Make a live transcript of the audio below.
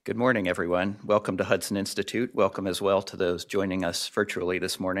Good morning, everyone. Welcome to Hudson Institute. Welcome as well to those joining us virtually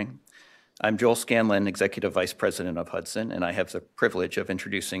this morning. I'm Joel Scanlon, Executive Vice President of Hudson, and I have the privilege of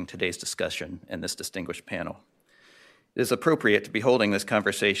introducing today's discussion and this distinguished panel. It is appropriate to be holding this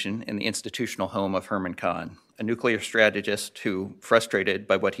conversation in the institutional home of Herman Kahn, a nuclear strategist who, frustrated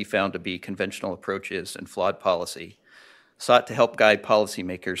by what he found to be conventional approaches and flawed policy, sought to help guide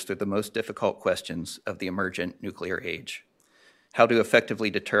policymakers through the most difficult questions of the emergent nuclear age. How to effectively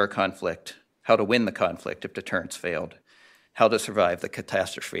deter conflict, how to win the conflict if deterrence failed, how to survive the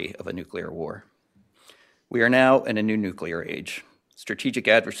catastrophe of a nuclear war. We are now in a new nuclear age. Strategic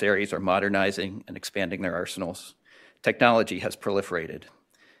adversaries are modernizing and expanding their arsenals. Technology has proliferated.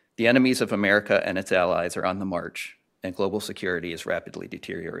 The enemies of America and its allies are on the march, and global security is rapidly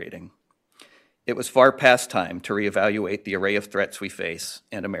deteriorating. It was far past time to reevaluate the array of threats we face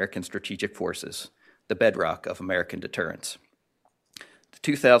and American strategic forces, the bedrock of American deterrence. The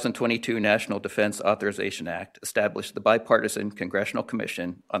 2022 National Defense Authorization Act established the Bipartisan Congressional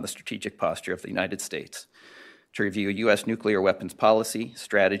Commission on the Strategic Posture of the United States to review U.S. nuclear weapons policy,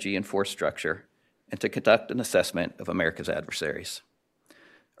 strategy, and force structure, and to conduct an assessment of America's adversaries.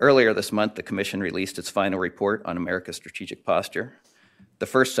 Earlier this month, the Commission released its final report on America's strategic posture, the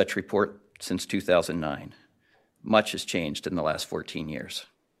first such report since 2009. Much has changed in the last 14 years.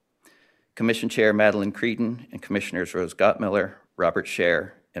 Commission Chair Madeleine Creedon and Commissioners Rose Gottmiller, Robert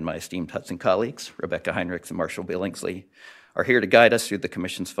Scher, and my esteemed Hudson colleagues, Rebecca Heinrichs and Marshall Billingsley, are here to guide us through the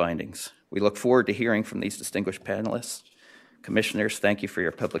Commission's findings. We look forward to hearing from these distinguished panelists. Commissioners, thank you for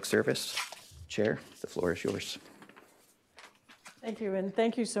your public service. Chair, the floor is yours. Thank you, and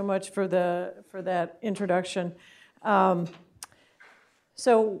thank you so much for that introduction.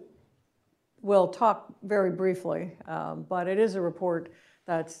 So we'll talk very briefly, but it is a report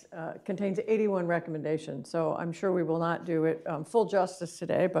that contains 81 recommendations. So I'm sure we will not do it full justice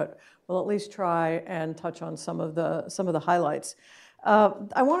today, but we'll at least try and touch on some of the highlights.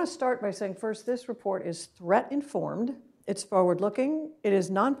 I want to start by saying first, this report is threat-informed. It's forward-looking. It is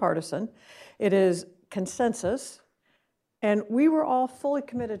nonpartisan. It is consensus. And we were all fully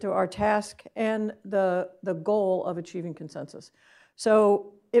committed to our task and the goal of achieving consensus.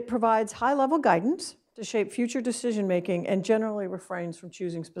 So it provides high-level guidance to shape future decision-making and generally refrains from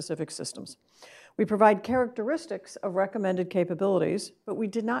choosing specific systems. We provide characteristics of recommended capabilities, but we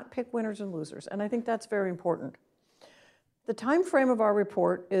did not pick winners and losers, and I think that's very important. The time frame of our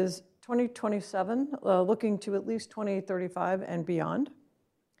report is 2027, looking to at least 2035 and beyond.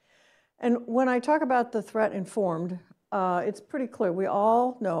 And when I talk about the threat-informed, it's pretty clear. We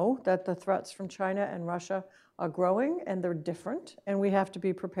all know that the threats from China and Russia are growing, and they're different, and we have to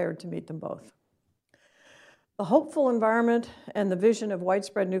be prepared to meet them both. The hopeful environment and the vision of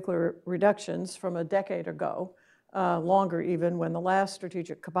widespread nuclear reductions from a decade ago, longer even, when the last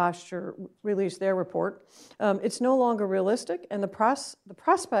Strategic Posture released their report, it's no longer realistic, and the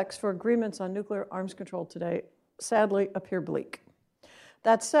prospects for agreements on nuclear arms control today sadly appear bleak.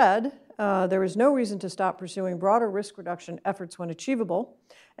 That said, there is no reason to stop pursuing broader risk reduction efforts when achievable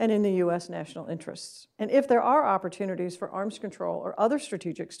and in the U.S. national interests. And if there are opportunities for arms control or other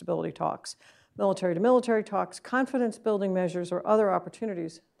strategic stability talks, military-to-military talks, confidence-building measures, or other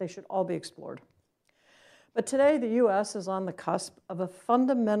opportunities, they should all be explored. But today, the U.S. is on the cusp of a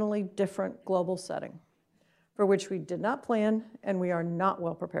fundamentally different global setting for which we did not plan and we are not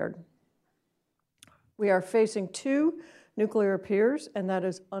well prepared. We are facing two nuclear peers, and that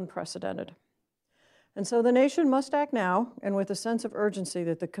is unprecedented. And so the nation must act now and with a sense of urgency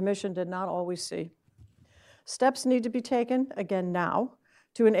that the Commission did not always see. Steps need to be taken, again now,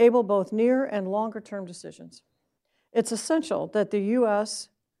 to enable both near and longer-term decisions. It's essential that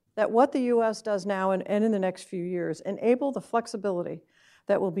what the U.S. does now and in the next few years enable the flexibility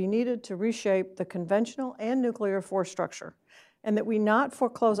that will be needed to reshape the conventional and nuclear force structure, and that we not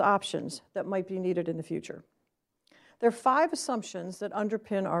foreclose options that might be needed in the future. There are 5 assumptions that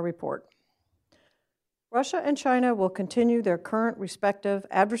underpin our report. Russia and China will continue their current respective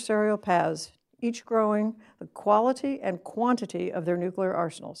adversarial paths, each growing the quality and quantity of their nuclear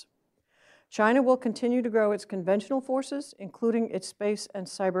arsenals. China will continue to grow its conventional forces, including its space and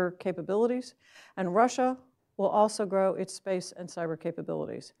cyber capabilities, and Russia will also grow its space and cyber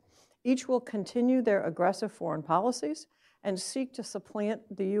capabilities. Each will continue their aggressive foreign policies and seek to supplant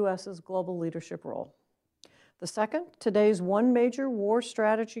the U.S.'s global leadership role. The second, today's one major war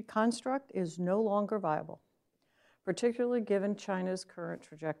strategy construct is no longer viable, particularly given China's current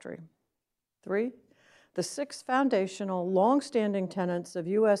trajectory. 3, the 6 foundational, long-standing tenets of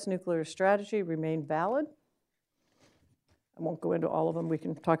U.S. nuclear strategy remain valid. I won't go into all of them. We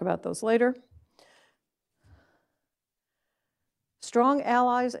can talk about those later. Strong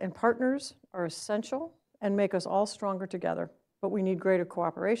allies and partners are essential and make us all stronger together, but we need greater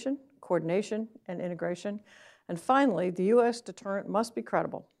cooperation, coordination, and integration. And finally, the U.S. deterrent must be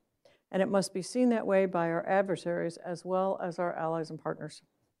credible, and it must be seen that way by our adversaries as well as our allies and partners.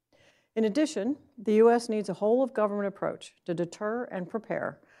 In addition, the U.S. needs a whole-of-government approach to deter and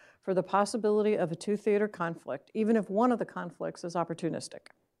prepare for the possibility of a two-theater conflict, even if one of the conflicts is opportunistic.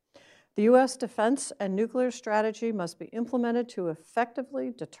 The U.S. defense and nuclear strategy must be implemented to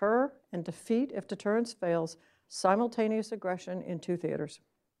effectively deter and defeat, if deterrence fails, simultaneous aggression in two theaters.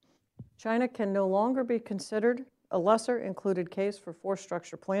 China can no longer be considered a lesser-included case for force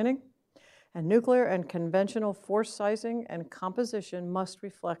structure planning, and nuclear and conventional force sizing and composition must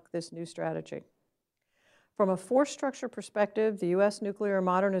reflect this new strategy. From a force structure perspective, the U.S. nuclear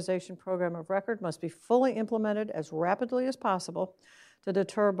modernization program of record must be fully implemented as rapidly as possible to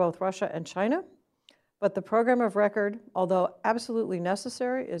deter both Russia and China, but the program of record, although absolutely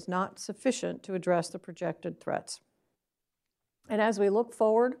necessary, is not sufficient to address the projected threats. And as we look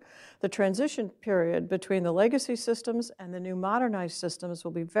forward, the transition period between the legacy systems and the new modernized systems will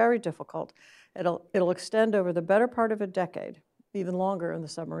be very difficult. It'll extend over the better part of a decade, even longer in the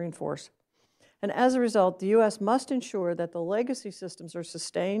submarine force. And as a result, the U.S. must ensure that the legacy systems are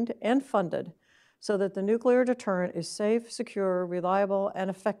sustained and funded so that the nuclear deterrent is safe, secure, reliable, and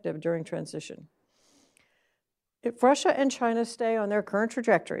effective during transition. If Russia and China stay on their current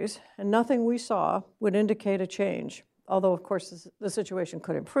trajectories, and nothing we saw would indicate a change, although, of course, the situation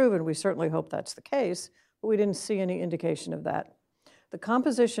could improve, and we certainly hope that's the case, but we didn't see any indication of that. The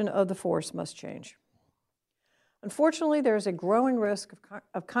composition of the force must change. Unfortunately, there is a growing risk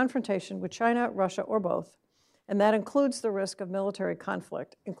of confrontation with China, Russia, or both, and that includes the risk of military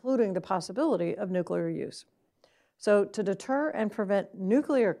conflict, including the possibility of nuclear use. So to deter and prevent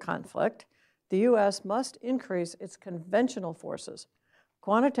nuclear conflict, the U.S. must increase its conventional forces,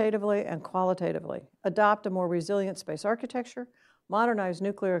 quantitatively and qualitatively, adopt a more resilient space architecture, modernize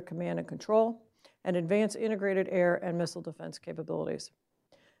nuclear command and control, and advance integrated air and missile defense capabilities.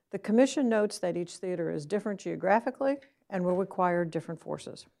 The Commission notes that each theater is different geographically and will require different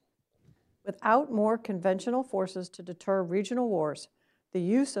forces. Without more conventional forces to deter regional wars, the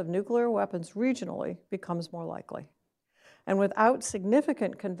use of nuclear weapons regionally becomes more likely. And without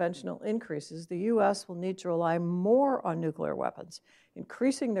significant conventional increases, the U.S. will need to rely more on nuclear weapons,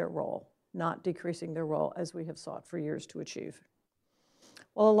 increasing their role, not decreasing their role, as we have sought for years to achieve.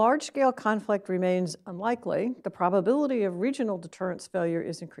 While a large-scale conflict remains unlikely, the probability of regional deterrence failure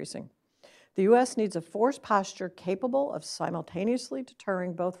is increasing. The U.S. needs a force posture capable of simultaneously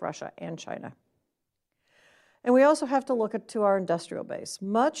deterring both Russia and China. And we also have to look to our industrial base.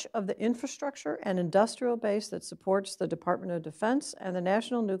 Much of the infrastructure and industrial base that supports the Department of Defense and the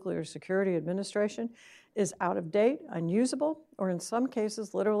National Nuclear Security Administration is out of date, unusable, or in some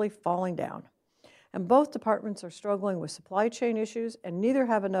cases literally falling down. And both departments are struggling with supply chain issues, and neither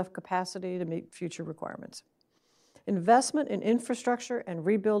have enough capacity to meet future requirements. Investment in infrastructure and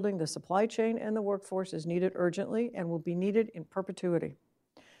rebuilding the supply chain and the workforce is needed urgently and will be needed in perpetuity.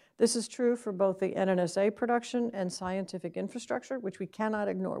 This is true for both the NNSA production and scientific infrastructure, which we cannot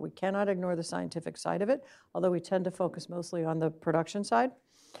ignore. We cannot ignore the scientific side of it, although we tend to focus mostly on the production side,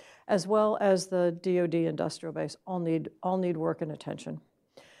 as well as the DoD industrial base. All need work and attention.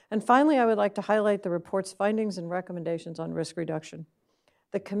 And finally, I would like to highlight the report's findings and recommendations on risk reduction.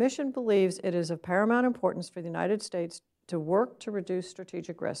 The Commission believes it is of paramount importance for the United States to work to reduce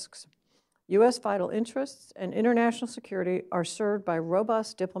strategic risks. U.S. vital interests and international security are served by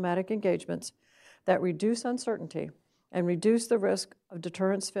robust diplomatic engagements that reduce uncertainty and reduce the risk of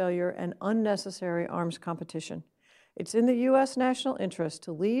deterrence failure and unnecessary arms competition. It's in the U.S. national interest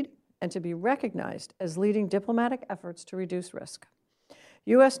to lead and to be recognized as leading diplomatic efforts to reduce risk.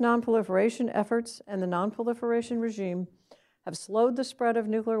 U.S. nonproliferation efforts and the nonproliferation regime have slowed the spread of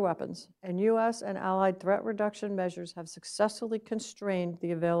nuclear weapons, and U.S. and allied threat reduction measures have successfully constrained the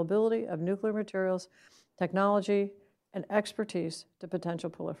availability of nuclear materials, technology, and expertise to potential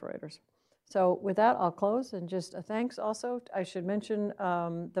proliferators. So with that, I'll close, and just a thanks also. I should mention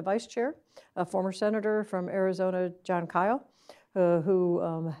the Vice Chair, a former Senator from Arizona, Jon Kyl,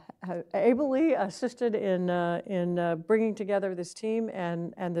 who ably assisted in bringing together this team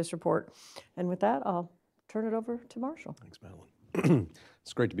and this report. And with that, I'll turn it over to Marshall. Thanks, Madeline.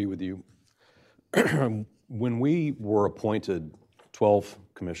 It's great to be with you. When we were appointed 12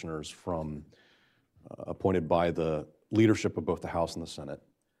 commissioners appointed by the leadership of both the House and the Senate,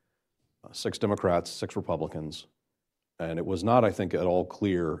 6 Democrats, 6 Republicans, and it was not, I think, at all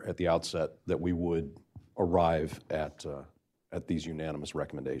clear at the outset that we would arrive at these unanimous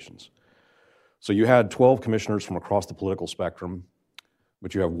recommendations. So you had 12 commissioners from across the political spectrum,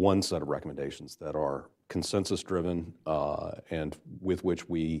 but you have one set of recommendations that are consensus-driven and with which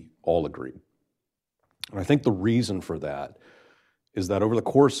we all agree. And I think the reason for that is that over the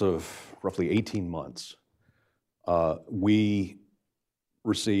course of roughly 18 months, we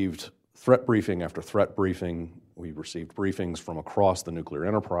received threat briefing after threat briefing. We received briefings from across the nuclear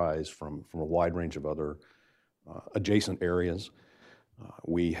enterprise, from a wide range of other adjacent areas.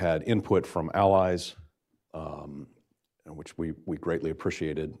 We had input from allies, which we greatly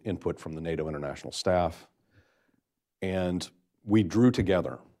appreciated, input from the NATO international staff. And we drew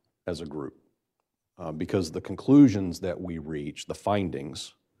together as a group because the conclusions that we reached, the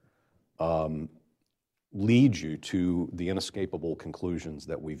findings, lead you to the inescapable conclusions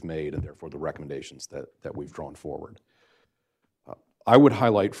that we've made and therefore the recommendations that we've drawn forward. I would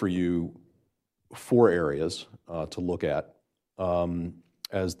highlight for you 4 areas to look at.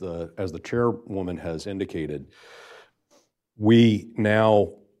 As the chairwoman has indicated, we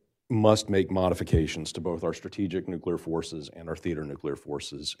now must make modifications to both our strategic nuclear forces and our theater nuclear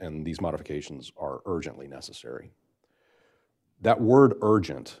forces, and these modifications are urgently necessary. That word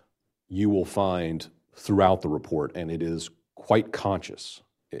urgent you will find throughout the report, and it is quite conscious.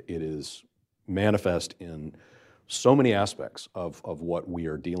 It is manifest in so many aspects of what we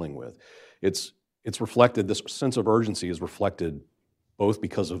are dealing with. It's reflected, this sense of urgency is reflected both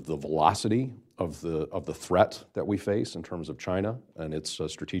because of the velocity of the threat that we face in terms of China and its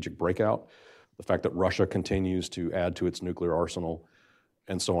strategic breakout, the fact that Russia continues to add to its nuclear arsenal,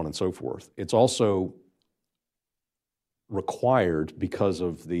 and so on and so forth. It's also required because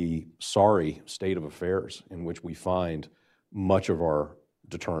of the sorry state of affairs in which we find much of our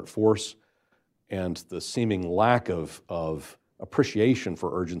deterrent force and the seeming lack of appreciation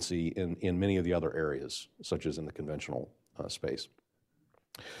for urgency in many of the other areas, such as in the conventional space.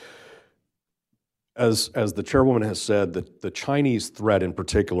 As the chairwoman has said, the Chinese threat in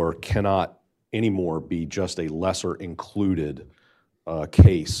particular cannot anymore be just a lesser included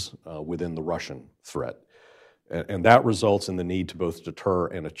case within the Russian threat. And that results in the need to both deter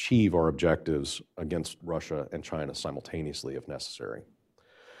and achieve our objectives against Russia and China simultaneously if necessary.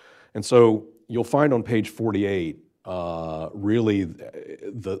 And so you'll find on page 48 really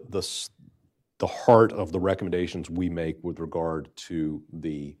the heart of the recommendations we make with regard to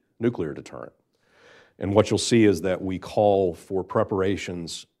the nuclear deterrent. And what you'll see is that we call for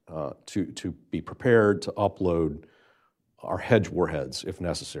preparations to be prepared to upload our hedge warheads if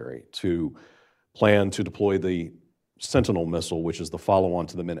necessary, to plan to deploy the Sentinel missile, which is the follow-on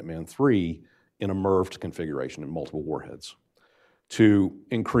to the Minuteman III, in a MIRVed configuration in multiple warheads, to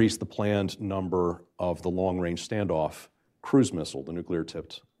increase the planned number of the long-range standoff cruise missile, the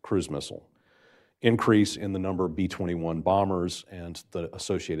nuclear-tipped cruise missile, increase in the number of B-21 bombers and the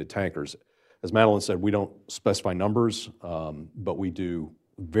associated tankers. As Madeline said, we don't specify numbers, but we do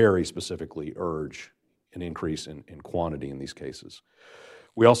very specifically urge an increase in quantity in these cases.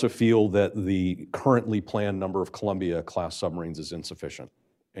 We also feel that the currently planned number of Columbia-class submarines is insufficient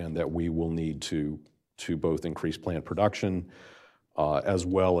and that we will need to both increase planned production as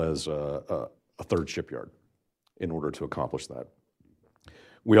well as a third shipyard in order to accomplish that.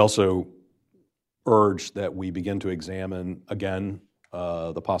 We also urge that we begin to examine, again,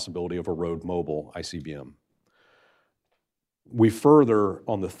 the possibility of a road mobile ICBM. We further,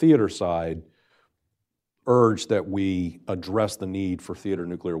 on the theater side, urge that we address the need for theater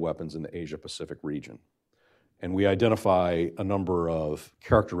nuclear weapons in the Asia-Pacific region. And we identify a number of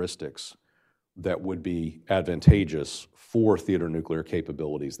characteristics that would be advantageous for theater nuclear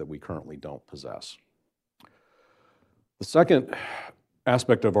capabilities that we currently don't possess. The second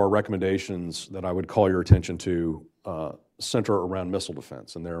aspect of our recommendations that I would call your attention to center around missile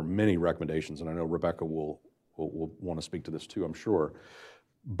defense. And there are many recommendations, and I know Rebecca will want to speak to this too, I'm sure.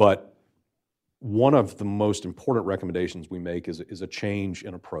 But one of the most important recommendations we make is a change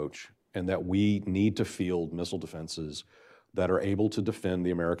in approach, and that we need to field missile defenses that are able to defend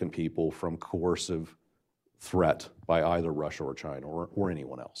the American people from coercive threat by either Russia or China or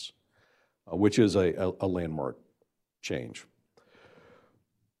anyone else, which is a landmark change.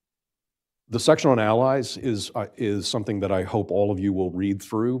 The section on allies is something that I hope all of you will read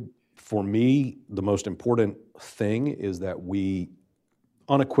through. For me, the most important thing is that we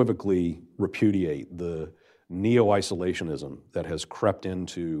unequivocally repudiate the neo-isolationism that has crept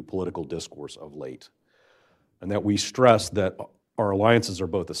into political discourse of late, and that we stress that our alliances are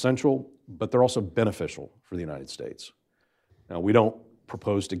both essential, but they're also beneficial for the United States. Now, we don't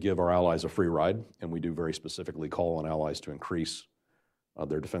propose to give our allies a free ride, and we do very specifically call on allies to increase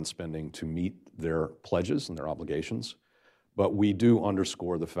their defense spending to meet their pledges and their obligations. But we do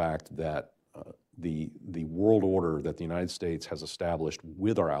underscore the fact that the world order that the United States has established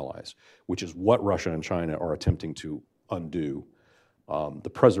with our allies, which is what Russia and China are attempting to undo, the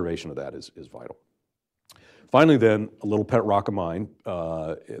preservation of that is vital. Finally, then, a little pet rock of mine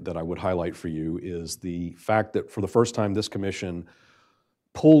that I would highlight for you is the fact that for the first time, this commission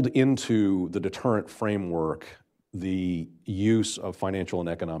pulled into the deterrent framework the use of financial and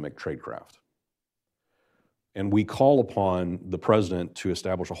economic tradecraft. And we call upon the president to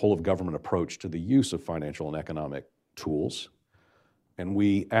establish a whole-of-government approach to the use of financial and economic tools. And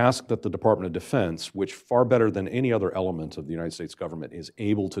we ask that the Department of Defense, which far better than any other element of the United States government is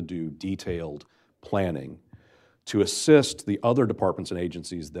able to do detailed planning, to assist the other departments and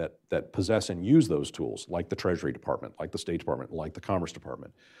agencies that possess and use those tools, like the Treasury Department, like the State Department, like the Commerce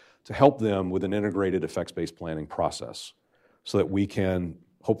Department, to help them with an integrated effects-based planning process so that we can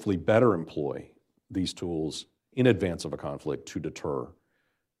hopefully better employ these tools in advance of a conflict to deter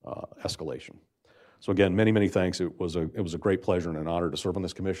escalation. So again, many, many thanks. It was a great pleasure and an honor to serve on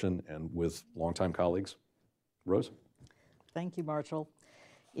this commission and with longtime colleagues. Rose? Thank you, Marshall.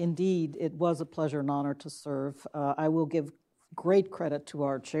 Indeed, it was a pleasure and honor to serve. I will give great credit to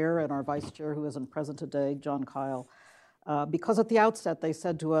our chair and our vice chair, who isn't present today, John Kyle, because at the outset they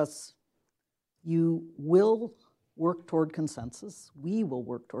said to us, you will work toward consensus, we will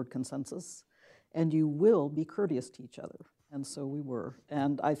work toward consensus, and you will be courteous to each other. And so we were.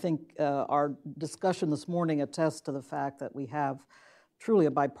 And I think our discussion this morning attests to the fact that we have truly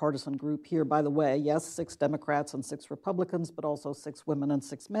a bipartisan group here. By the way, yes, 6 Democrats and 6 Republicans, but also 6 women and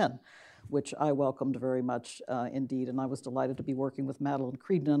 6 men, which I welcomed very much indeed. And I was delighted to be working with Madeleine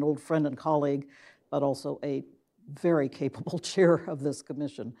Creedon, an old friend and colleague, but also a very capable chair of this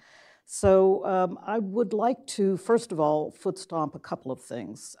commission. So I would like to, first of all, foot stomp a couple of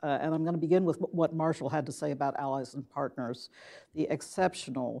things. And I'm going to begin with what Marshall had to say about allies and partners, the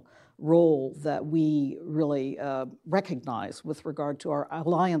exceptional role that we really recognize with regard to our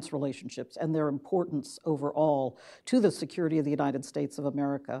alliance relationships and their importance overall to the security of the United States of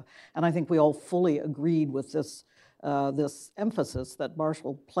America. And I think we all fully agreed with this emphasis that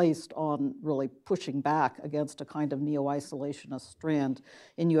Marshall placed on really pushing back against a kind of neo-isolationist strand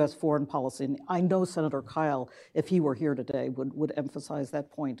in U.S. foreign policy. And I know Senator Kyle, if he were here today, would emphasize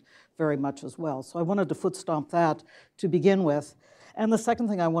that point very much as well. So I wanted to foot stomp that to begin with. And the second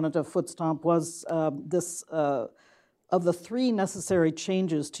thing I wanted to foot stomp was of the 3 necessary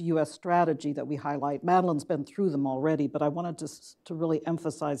changes to U.S. strategy that we highlight. Madeleine's been through them already, but I wanted to really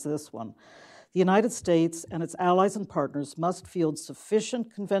emphasize this one. The United States and its allies and partners must field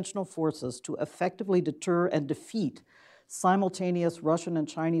sufficient conventional forces to effectively deter and defeat simultaneous Russian and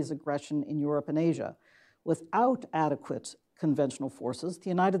Chinese aggression in Europe and Asia. Without adequate conventional forces, the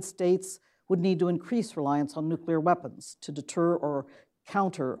United States would need to increase reliance on nuclear weapons to deter or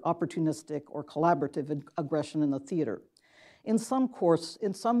counter opportunistic or collaborative aggression in the theater. In some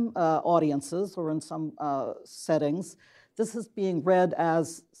audiences or in some settings, this is being read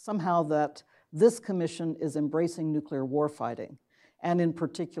as somehow that this commission is embracing nuclear warfighting, and in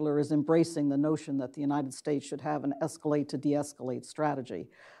particular is embracing the notion that the United States should have an escalate to de-escalate strategy.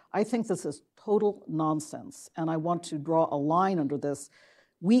 I think this is total nonsense, and I want to draw a line under this.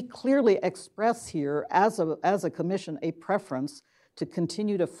 We clearly express here, as a commission, a preference to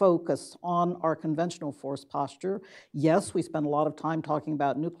continue to focus on our conventional force posture. Yes, we spent a lot of time talking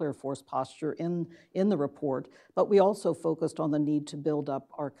about nuclear force posture in the report, but we also focused on the need to build up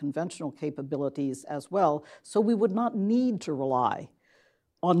our conventional capabilities as well, so we would not need to rely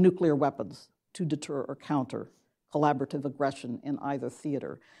on nuclear weapons to deter or counter collaborative aggression in either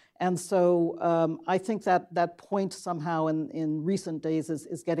theater. And so I think that point somehow in recent days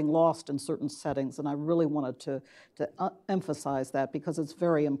is getting lost in certain settings, and I really wanted to emphasize that because it's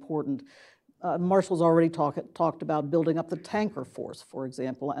very important. Marshall's already talked about building up the tanker force, for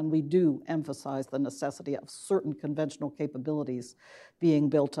example, and we do emphasize the necessity of certain conventional capabilities being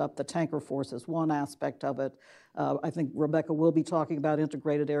built up. The tanker force is one aspect of it. I think Rebecca will be talking about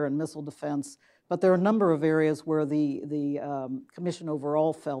integrated air and missile defense, but there are a number of areas where the Commission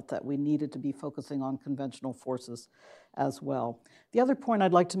overall felt that we needed to be focusing on conventional forces as well. The other point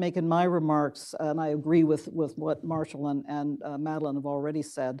I'd like to make in my remarks, and I agree with what Marshall and Madeleine have already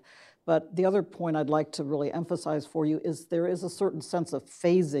said, but the other point I'd like to really emphasize for you is there is a certain sense of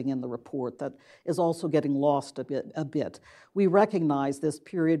phasing in the report that is also getting lost a bit. We recognize this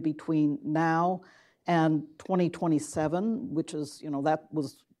period between now and 2027, which is, that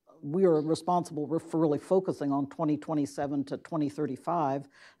was we are responsible for really focusing on 2027 to 2035.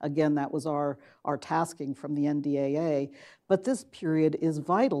 Again, that was our tasking from the NDAA. But this period is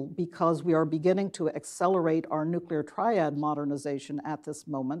vital because we are beginning to accelerate our nuclear triad modernization at this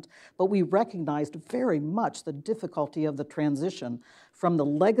moment, but we recognized very much the difficulty of the transition from the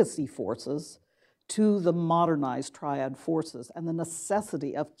legacy forces to the modernized triad forces and the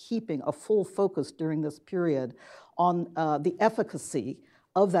necessity of keeping a full focus during this period on the efficacy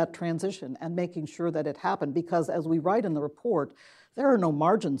of that transition and making sure that it happened. Because as we write in the report, there are no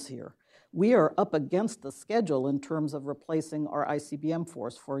margins here. We are up against the schedule in terms of replacing our ICBM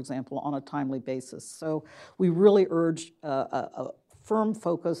force, for example, on a timely basis. So we really urge a firm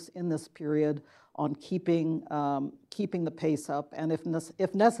focus in this period on keeping the pace up, and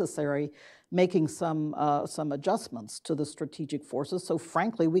if necessary, making some adjustments to the strategic forces. So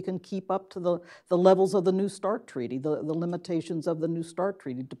frankly, we can keep up to the levels of the New START treaty, the limitations of the New START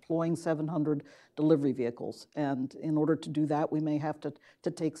treaty, deploying 700 delivery vehicles. And in order to do that, we may have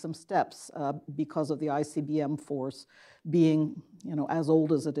to take some steps because of the ICBM force being, as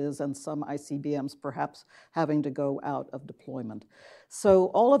old as it is, and some ICBMs perhaps having to go out of deployment. So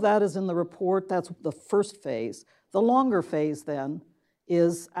all of that is in the report. That's the first phase. The longer phase then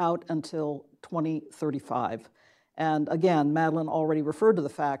is out until 2035. And again, Madeleine already referred to the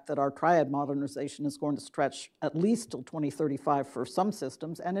fact that our triad modernization is going to stretch at least till 2035 for some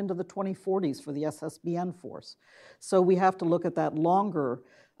systems and into the 2040s for the SSBN force. So we have to look at that longer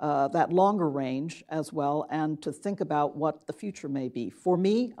range as well, and to think about what the future may be. For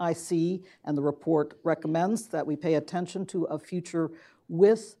me, I see, and the report recommends, that we pay attention to a future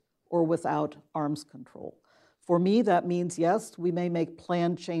with or without arms control. For me, that means, yes, we may make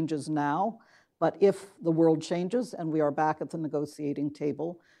planned changes now, but if the world changes and we are back at the negotiating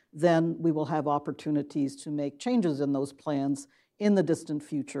table, then we will have opportunities to make changes in those plans in the distant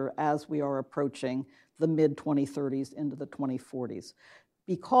future as we are approaching the mid-2030s into the 2040s.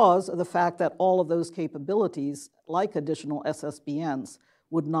 Because of the fact that all of those capabilities, like additional SSBNs,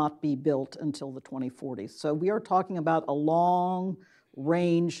 would not be built until the 2040s. So we are talking about a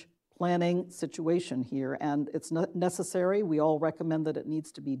long-range planning situation here, and it's not necessary. We all recommend that it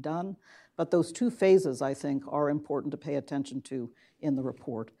needs to be done, but those two phases, I think, are important to pay attention to in the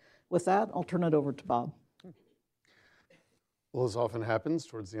report. With that, I'll turn it over to Bob. Well, as often happens,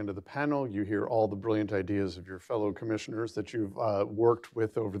 towards the end of the panel, you hear all the brilliant ideas of your fellow commissioners that you've worked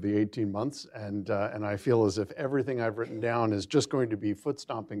with over the 18 months, and I feel as if everything I've written down is just going to be foot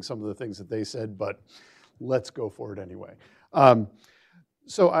stomping some of the things that they said, but let's go for it anyway.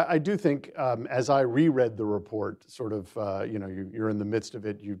 So I do think, as I reread the report, sort of, you're in the midst of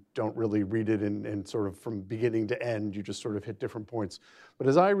it, you don't really read it in sort of from beginning to end, you just sort of hit different points. But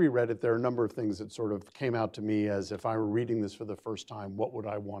as I reread it, there are a number of things that sort of came out to me as if I were reading this for the first time, what would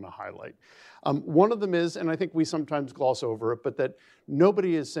I want to highlight? One of them is, and I think we sometimes gloss over it, but that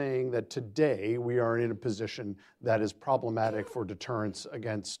nobody is saying that today we are in a position that is problematic for deterrence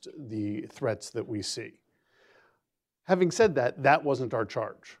against the threats that we see. Having said that, that wasn't our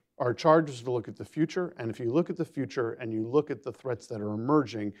charge. Our charge was to look at the future, and if you look at the future and you look at the threats that are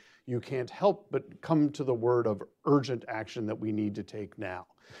emerging, you can't help but come to the word of urgent action that we need to take now.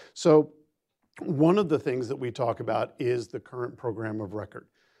 So one of the things that we talk about is the current program of record.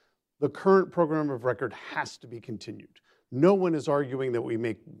 The current program of record has to be continued. No one is arguing that we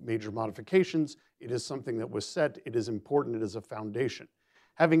make major modifications. It is something that was set. It is important. It is a foundation.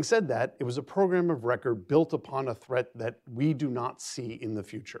 Having said that, it was a program of record built upon a threat that we do not see in the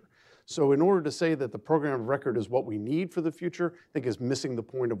future. So in order to say that the program of record is what we need for the future, I think is missing the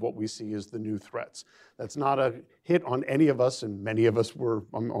point of what we see as the new threats. That's not a hit on any of us, and many of us were,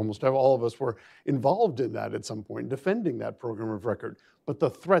 almost all of us were involved in that at some point, defending that program of record. But the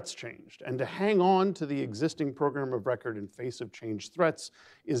threats changed, and to hang on to the existing program of record in face of changed threats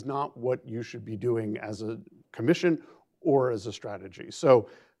is not what you should be doing as a commission or as a strategy. So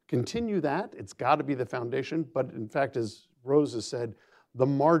continue that. It's got to be the foundation. But in fact, as Rose has said, the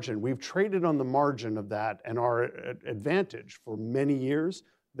margin, we've traded on the margin of that and our advantage for many years.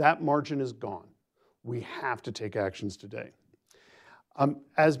 That margin is gone. We have to take actions today.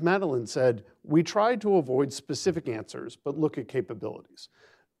 As Madeleine said, we tried to avoid specific answers, but look at capabilities.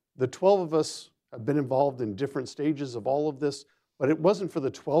 The 12 of us have been involved in different stages of all of this, but it wasn't for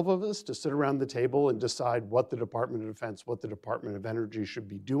the 12 of us to sit around the table and decide what the Department of Defense, what the Department of Energy should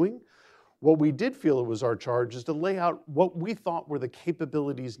be doing. What we did feel it was our charge is to lay out what we thought were the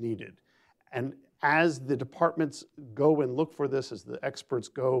capabilities needed. And as the departments go and look for this, as the experts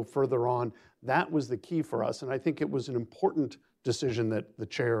go further on, that was the key for us. And I think it was an important decision that the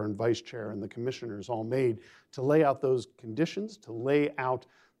chair and vice chair and the commissioners all made to lay out those conditions, to lay out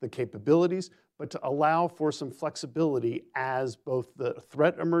the capabilities, but to allow for some flexibility as both the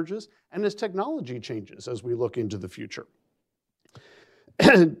threat emerges and as technology changes as we look into the future.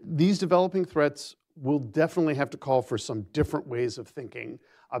 These developing threats will definitely have to call for some different ways of thinking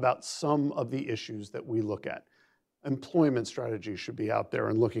about some of the issues that we look at. Employment strategy should be out there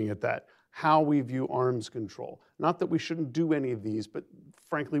and looking at that. How we view arms control. Not that we shouldn't do any of these, but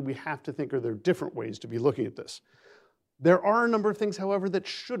frankly, we have to think, are there different ways to be looking at this? There are a number of things, however, that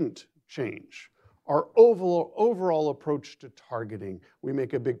shouldn't change. Our overall approach to targeting, we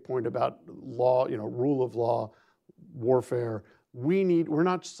make a big point about law, rule of law, warfare. We're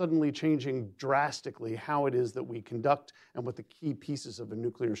not suddenly changing drastically how it is that we conduct and what the key pieces of a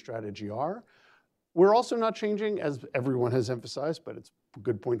nuclear strategy are. We're also not changing, as everyone has emphasized, but it's a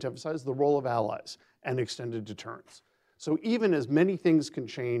good point to emphasize, the role of allies and extended deterrence. So even as many things can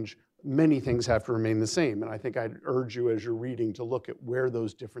change, many things have to remain the same. And I think I'd urge you as you're reading to look at where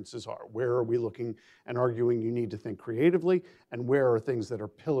those differences are. Where are we looking and arguing you need to think creatively, and where are things that are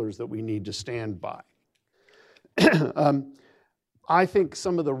pillars that we need to stand by? I think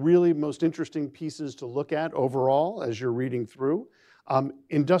some of the really most interesting pieces to look at overall as you're reading through,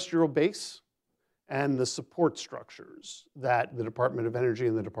 industrial base and the support structures that the Department of Energy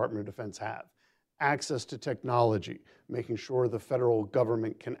and the Department of Defense have. Access to technology, making sure the federal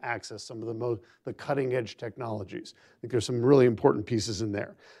government can access some of the cutting edge technologies. I think there's some really important pieces in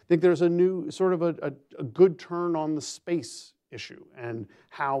there. I think there's a new sort of a good turn on the space issue and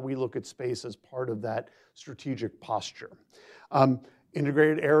how we look at space as part of that strategic posture.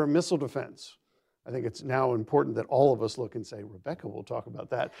 Integrated air and missile defense. I think it's now important that all of us look and say, Rebecca will talk about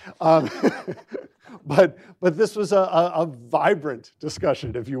that. But this was a vibrant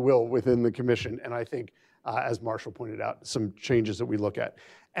discussion, if you will, within the commission. And I think, as Marshall pointed out, some changes that we look at.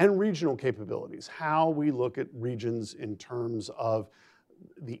 And regional capabilities, how we look at regions in terms of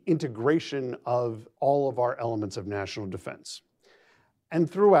the integration of all of our elements of national defense. And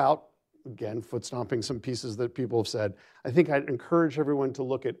throughout, again, foot stomping some pieces that people have said, I think I'd encourage everyone to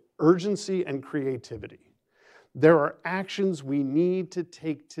look at urgency and creativity. There are actions we need to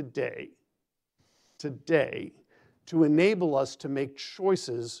take today, to enable us to make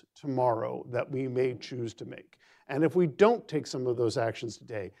choices tomorrow that we may choose to make. And if we don't take some of those actions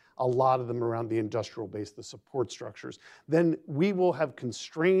today, a lot of them around the industrial base, the support structures, then we will have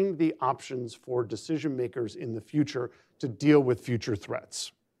constrained the options for decision makers in the future to deal with future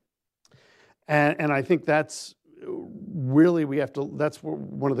threats. And I think that's really, that's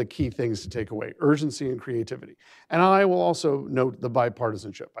one of the key things to take away, urgency and creativity. And I will also note the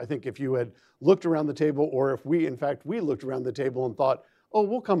bipartisanship. I think if you had looked around the table, or if we looked around the table and thought, oh,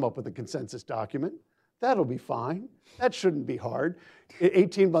 we'll come up with a consensus document, that'll be fine. That shouldn't be hard.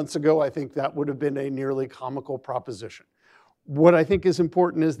 18 months ago, I think that would have been a nearly comical proposition. What I think is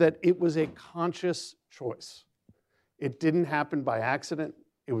important is that it was a conscious choice. It didn't happen by accident.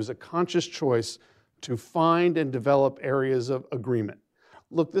 It was a conscious choice to find and develop areas of agreement.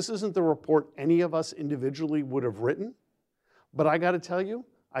 Look, this isn't the report any of us individually would have written, but I got to tell you,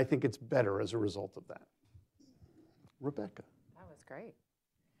 I think it's better as a result of that. Rebecca. That was great.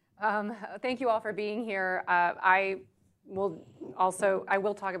 Thank you all for being here. I will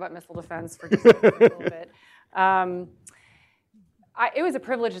talk about missile defense for just a little bit. It was a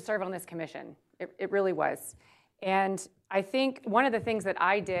privilege to serve on this commission. It really was. And I think one of the things that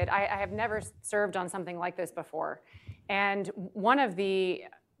I did, I have never served on something like this before. And one of the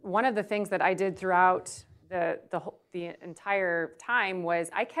things that I did throughout the entire time was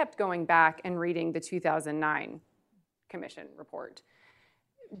I kept going back and reading the 2009 commission report,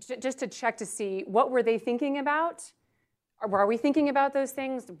 just to check to see what were they thinking about. Are we thinking about those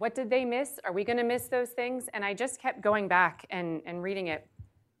things? What did they miss? Are we going to miss those things? And I just kept going back and reading it.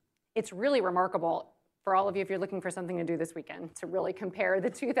 It's really remarkable for all of you, if you're looking for something to do this weekend, to really compare the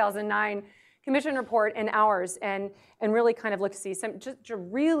 2009 commission report and ours, and really kind of look to see some just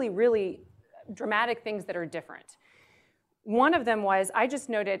really, really dramatic things that are different. One of them was, I just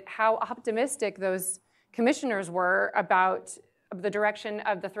noted how optimistic those commissioners were about the direction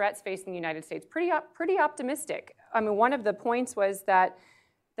of the threats facing the United States. Pretty optimistic. I mean, one of the points was that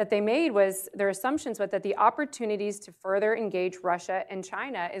they made was, their assumptions was that the opportunities to further engage Russia and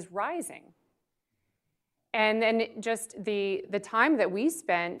China is rising. And then just the time that we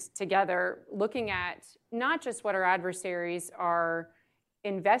spent together looking at not just what our adversaries are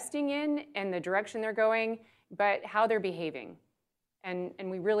investing in and the direction they're going, but how they're behaving. And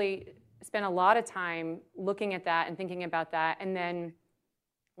we really spent a lot of time looking at that and thinking about that, and then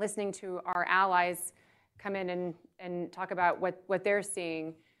listening to our allies come in and talk about what they're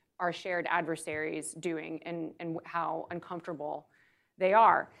seeing our shared adversaries doing and how uncomfortable they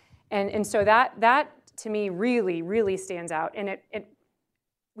are. And so that to me really, really stands out. And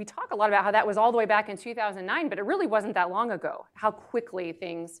we talk a lot about how that was all the way back in 2009, but it really wasn't that long ago, how quickly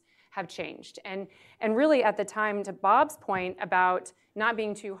things have changed. And really at the time, to Bob's point about not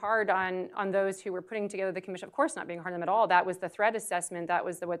being too hard on those who were putting together the commission, of course not being hard on them at all, that was the threat assessment, that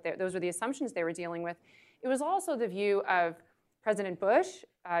was those were the assumptions they were dealing with. It was also the view of President Bush,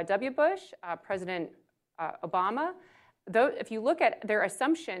 W. Bush, President Obama. Though, if you look at their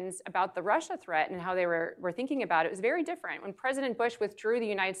assumptions about the Russia threat and how they were thinking about it, it was very different. When President Bush withdrew the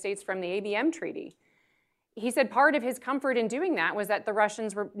United States from the ABM treaty, he said part of his comfort in doing that was that the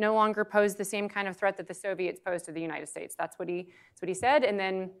Russians were no longer posed the same kind of threat that the Soviets posed to the United States. That's what he said. And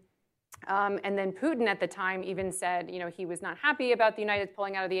then Putin at the time even said, he was not happy about the United States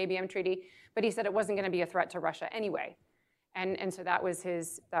pulling out of the ABM treaty, but he said it wasn't going to be a threat to Russia anyway. And so that was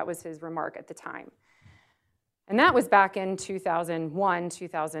his remark at the time. And that was back in 2001,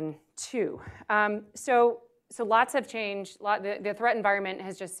 2002. So lots have changed. The threat environment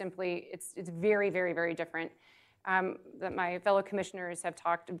has just simply, it's very, very, very different. That my fellow commissioners have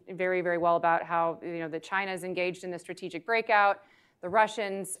talked very, very well about how that China is engaged in the strategic breakout. The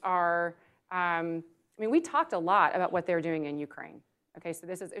Russians are, we talked a lot about what they're doing in Ukraine. Okay, so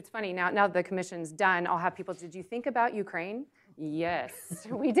it's funny, now the commission's done, I'll have people, did you think about Ukraine? Yes,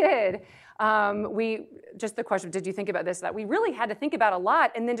 we did. Just the question, did you think about this, that? We really had to think about a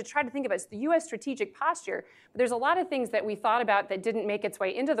lot, and then to try to think about the U.S. strategic posture. But there's a lot of things that we thought about that didn't make its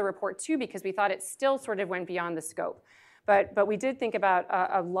way into the report, too, because we thought it still sort of went beyond the scope. But we did think about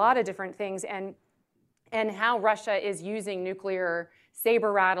a lot of different things, and how Russia is using nuclear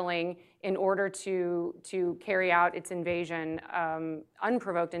saber rattling in order to carry out its invasion,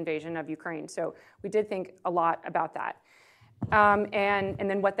 unprovoked invasion of Ukraine. So we did think a lot about that. And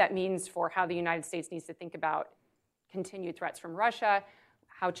then what that means for how the United States needs to think about continued threats from Russia,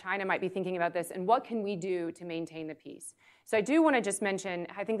 how China might be thinking about this, and what can we do to maintain the peace. So I do want to just mention,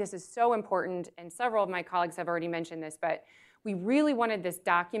 I think this is so important, and several of my colleagues have already mentioned this, but we really wanted this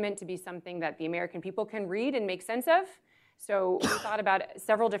document to be something that the American people can read and make sense of. So we thought about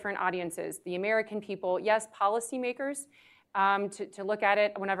several different audiences, the American people, yes, policymakers, to look at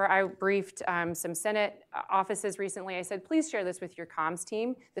it. Whenever I briefed some Senate offices recently, I said, please share this with your comms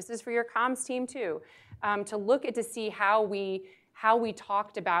team. This is for your comms team too, to look at to see how we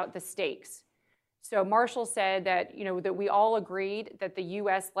talked about the stakes. So Marshall said that that we all agreed that the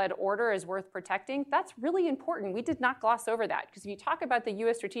U.S.-led order is worth protecting. That's really important. We did not gloss over that, because if you talk about the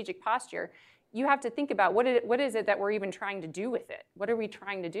U.S. strategic posture, you have to think about what is it that we're even trying to do with it? What are we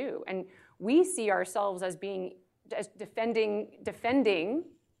trying to do? And we see ourselves as defending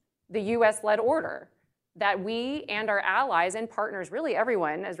the U.S.-led order that we and our allies and partners, really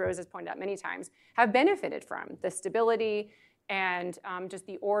everyone, as Rose has pointed out many times, have benefited from. The stability and just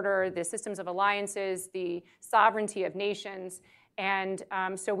the order, the systems of alliances, the sovereignty of nations. And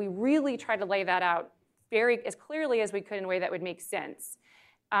so we really try to lay that out as clearly as we could in a way that would make sense.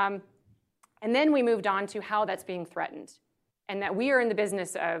 And then we moved on to how that's being threatened, and that we are in the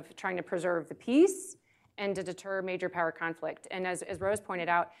business of trying to preserve the peace and to deter major power conflict. And as Rose pointed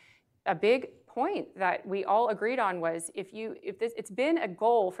out, a big point that we all agreed on was it's been a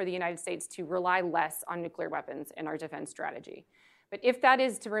goal for the United States to rely less on nuclear weapons in our defense strategy. But if that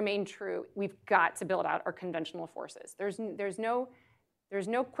is to remain true, we've got to build out our conventional forces. There's no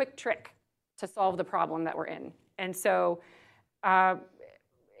quick trick to solve the problem that we're in. And so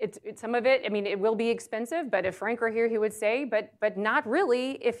it's some of it, it will be expensive, but if Frank were here, he would say, but not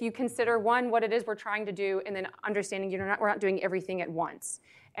really if you consider, one, what it is we're trying to do, and then understanding we're not doing everything at once.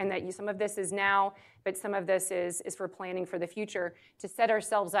 And that some of this is now, but some of this is for planning for the future, to set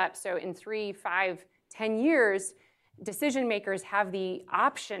ourselves up so in 3, 5, 10 years, decision makers have the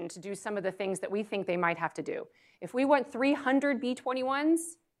option to do some of the things that we think they might have to do. If we want 300 B-21s,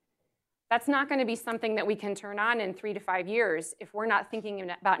 that's not going to be something that we can turn on in 3 to 5 years if we're not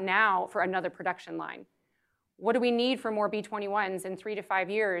thinking about now for another production line. What do we need for more B-21s in 3 to 5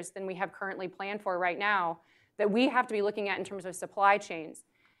 years than we have currently planned for right now that we have to be looking at in terms of supply chains?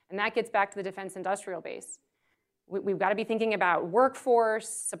 And that gets back to the defense industrial base. We've got to be thinking about workforce,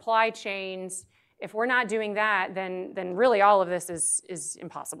 supply chains. If we're not doing that, then really all of this is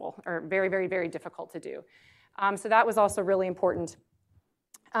impossible, or very, very, very difficult to do. So that was also really important.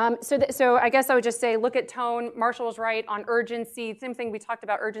 So I guess I would just say, look at tone. Marshall was right on urgency. Same thing, we talked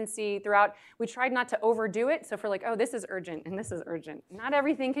about urgency throughout. We tried not to overdo it. So if we're like, oh, this is urgent and this is urgent. Not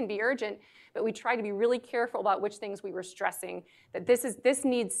everything can be urgent, but we try to be really careful about which things we were stressing. That this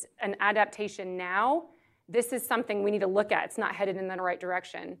needs an adaptation now. This is something we need to look at. It's not headed in the right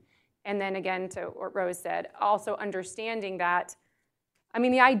direction. And then again, to what Rose said, also understanding that I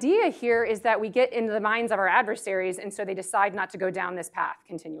mean, the idea here is that we get into the minds of our adversaries, and so they decide not to go down this path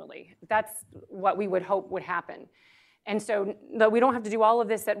continually. That's what we would hope would happen. And so though we don't have to do all of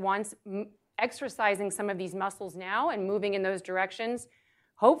this at once, exercising some of these muscles now and moving in those directions,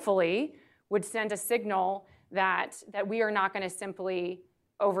 hopefully, would send a signal that we are not going to simply,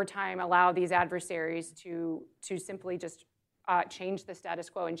 over time, allow these adversaries to simply just change the status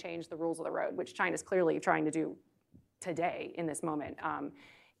quo and change the rules of the road, which China's clearly trying to do today in this moment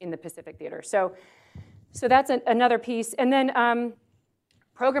in the Pacific theater. So that's another piece. And then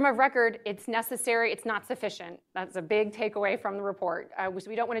program of record, it's necessary, it's not sufficient. That's a big takeaway from the report. So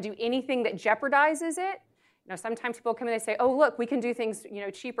we don't want to do anything that jeopardizes it. You know, sometimes people come in and they say, "Oh, look, we can do things, you know,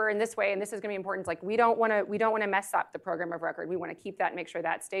 cheaper in this way, and this is going to be important." It's like we don't want to mess up the program of record. We want to keep that and make sure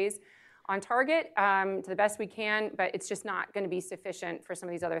that stays on target to the best we can, but it's just not going to be sufficient for some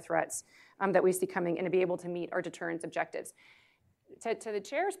of these other threats that we see coming and to be able to meet our deterrence objectives. To the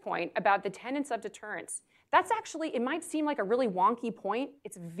chair's point about the tenets of deterrence, that's actually, it might seem like a really wonky point.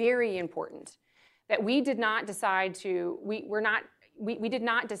 It's very important that we did not decide to, we did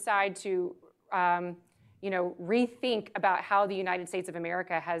not decide to rethink about how the United States of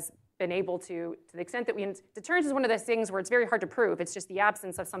America has been able to the extent that deterrence is one of those things where it's very hard to prove. It's just the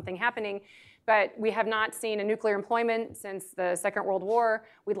absence of something happening. But we have not seen a nuclear employment since the Second World War.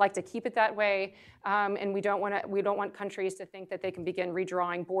 We'd like to keep it that way, and we don't want countries to think that they can begin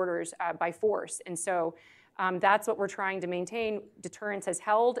redrawing borders by force. And so that's what we're trying to maintain. Deterrence has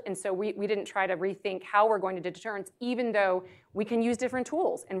held, and so we didn't try to rethink how we're going to do deterrence, even though we can use different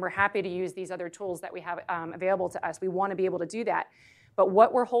tools, and we're happy to use these other tools that we have available to us. We want to be able to do that. But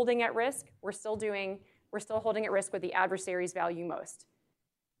what we're holding at risk, we're still holding at risk what the adversaries value most.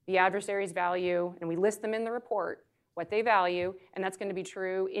 The adversaries value, and we list them in the report, what they value, and that's going to be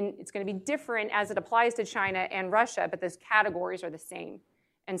true. It's going to be different as it applies to China and Russia, but those categories are the same.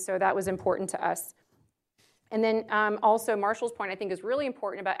 And so that was important to us. And then also Marshall's point, I think, is really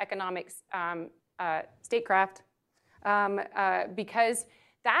important about economics, statecraft, because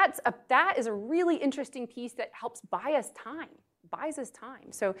that is a really interesting piece that helps buy us time. Buys us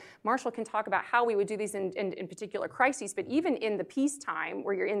time. So Marshall can talk about how we would do these in particular crises, but even in the peacetime,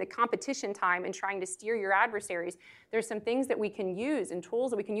 where you're in the competition time and trying to steer your adversaries, there's some things that we can use and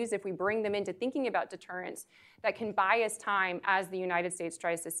tools that we can use if we bring them into thinking about deterrence that can buy us time as the United States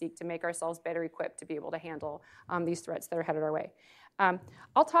tries to seek to make ourselves better equipped to be able to handle these threats that are headed our way.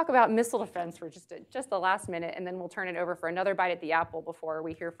 I'll talk about missile defense for just the last minute, and then we'll turn it over for another bite at the apple before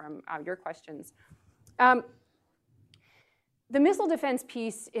we hear from your questions. The missile defense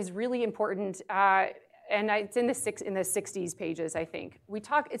piece is really important, and it's in the 60s pages, I think.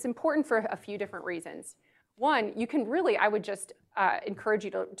 It's important for a few different reasons. One, you can really, I would just encourage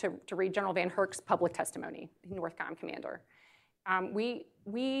you to read General Van Herk's public testimony, NORTHCOM commander. We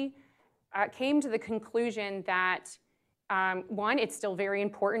came to the conclusion that, one, it's still very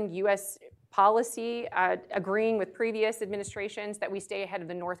important, U.S. policy, agreeing with previous administrations that we stay ahead of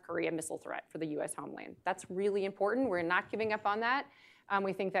the North Korea missile threat for the U.S. homeland. That's really important. We're not giving up on that.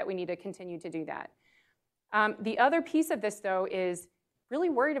 We think that we need to continue to do that. The other piece of this, though, is really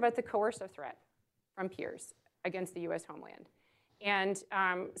worried about the coercive threat from peers against the U.S. homeland. And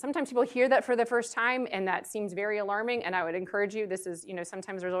sometimes people hear that for the first time, and that seems very alarming, and I would encourage you, this is,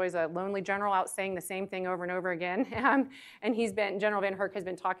 sometimes there's always a lonely general out saying the same thing over and over again, and General Van Herk has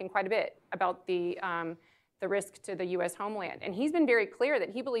been talking quite a bit about the risk to the U.S. homeland. And he's been very clear that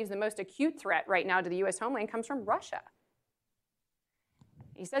he believes the most acute threat right now to the U.S. homeland comes from Russia.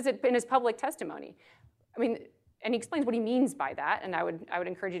 He says it in his public testimony. And he explains what he means by that, and I would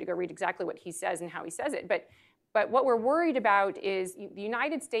encourage you to go read exactly what he says and how he says it. But what we're worried about is the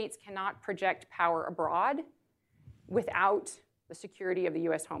United States cannot project power abroad without the security of the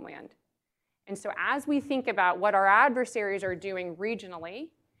U.S. homeland. And so as we think about what our adversaries are doing regionally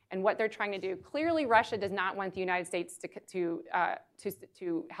and what they're trying to do, clearly Russia does not want the United States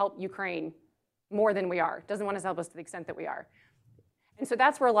to help Ukraine more than we are. Doesn't want us to help us to the extent that we are. And so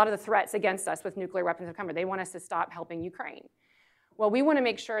that's where a lot of the threats against us with nuclear weapons have come from. They want us to stop helping Ukraine. Well, we want to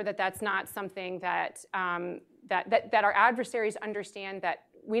make sure that that's not something that our adversaries understand, that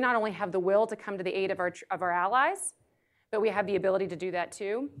we not only have the will to come to the aid of our allies, but we have the ability to do that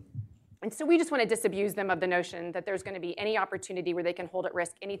too. And so we just want to disabuse them of the notion that there's going to be any opportunity where they can hold at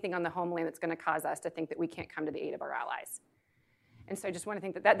risk anything on the homeland that's going to cause us to think that we can't come to the aid of our allies. And so I just want to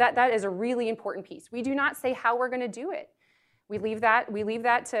think that is a really important piece. We do not say how we're going to do it. We leave that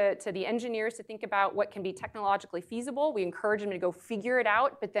to the engineers to think about what can be technologically feasible. We encourage them to go figure it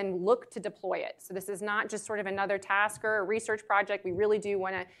out, but then look to deploy it. So this is not just sort of another task or a research project. We really do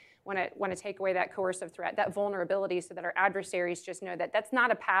want want to take away that coercive threat, that vulnerability, so that our adversaries just know that that's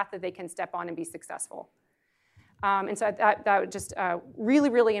not a path that they can step on and be successful. And so that was just really,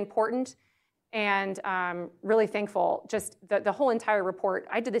 really important, and really thankful. Just the whole entire report.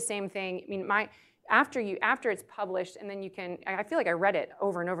 I did the same thing. I mean, after it's published, and then I feel like I read it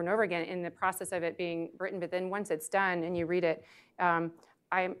over and over and over again in the process of it being written, but then once it's done and you read it,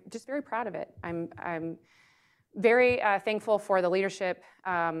 I'm just very proud of it. I'm very thankful for the leadership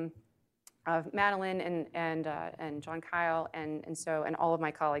of Madeline and John Kyle and all of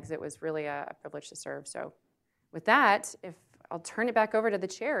my colleagues. It was really a privilege to serve. So with that, if I'll turn it back over to the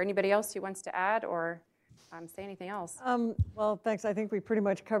chair. Anybody else who wants to add or say anything else? Well, thanks. I think we pretty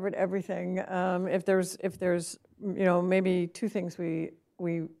much covered everything. If there's maybe two things we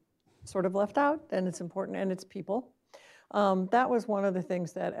sort of left out, and it's important, and it's people. That was one of the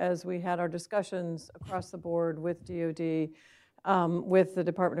things that, as we had our discussions across the board with DoD, with the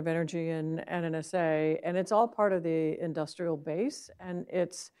Department of Energy and NNSA, and it's all part of the industrial base, and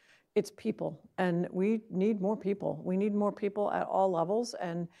it's people, and we need more people. We need more people at all levels,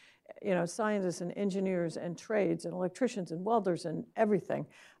 and scientists and engineers and trades and electricians and welders and everything,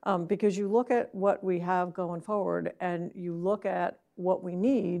 because you look at what we have going forward and you look at what we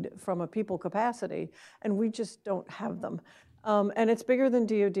need from a people capacity, and we just don't have them. And it's bigger than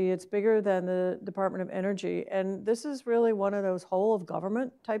DoD, it's bigger than the Department of Energy, and this is really one of those whole of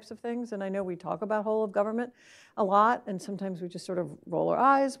government types of things, and I know we talk about whole of government a lot, and sometimes we just sort of roll our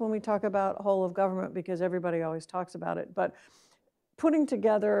eyes when we talk about whole of government because everybody always talks about it, but putting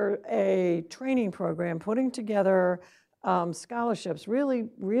together a training program, putting together scholarships,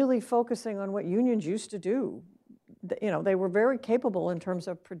 really focusing on what unions used to do. They were very capable in terms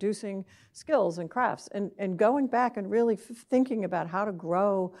of producing skills and crafts, and going back and really thinking about how to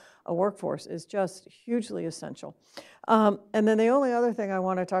grow a workforce is just hugely essential. And then the only other thing I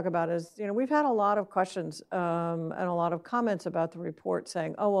want to talk about is, we've had a lot of questions and a lot of comments about the report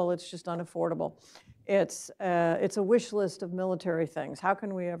saying, oh, well, it's just unaffordable. It's a wish list of military things. How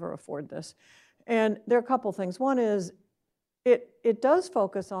can we ever afford this? And there are a couple things. One is it does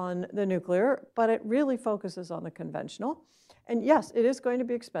focus on the nuclear, but it really focuses on the conventional. And yes, it is going to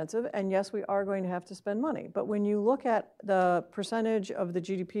be expensive, and yes, we are going to have to spend money. But when you look at the percentage of the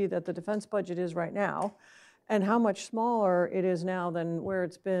GDP that the defense budget is right now, and how much smaller it is now than where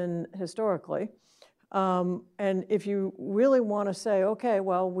it's been historically, and if you really want to say, okay,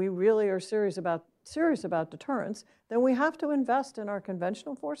 well, we really are serious about deterrence, then we have to invest in our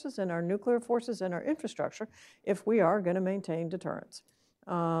conventional forces, in our nuclear forces, and our infrastructure if we are going to maintain deterrence.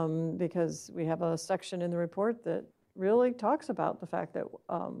 Because we have a section in the report that really talks about the fact that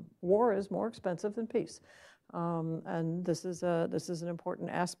war is more expensive than peace. And this is an important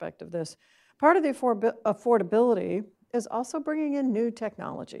aspect of this. Part of the affordability is also bringing in new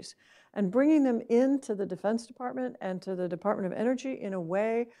technologies and bringing them into the Defense Department and to the Department of Energy in a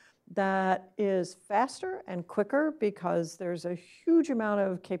way that is faster and quicker, because there's a huge amount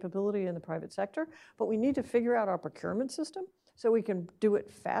of capability in the private sector, but we need to figure out our procurement system so we can do it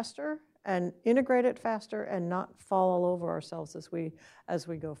faster and integrate it faster and not fall all over ourselves as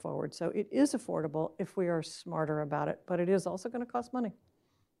we go forward. So it is affordable if we are smarter about it, but it is also going to cost money.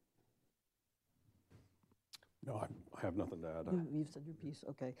 No, I have nothing to add. You've said your piece,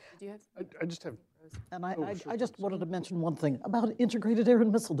 okay. Do you have? I just have. And I just wanted to mention one thing about integrated air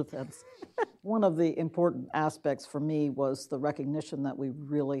and missile defense. One of the important aspects for me was the recognition that we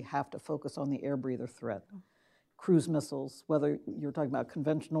really have to focus on the air breather threat. Cruise missiles, whether you're talking about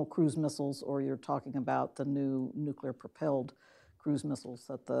conventional cruise missiles or you're talking about the new nuclear propelled cruise missiles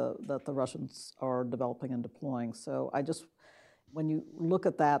that the Russians are developing and deploying. So when you look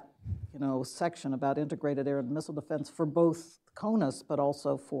at that, section about integrated air and missile defense for both CONUS, but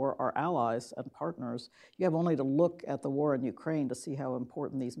also for our allies and partners, you have only to look at the war in Ukraine to see how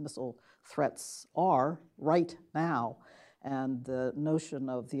important these missile threats are right now. And the notion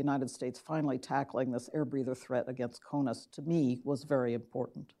of the United States finally tackling this air breather threat against CONUS, to me, was very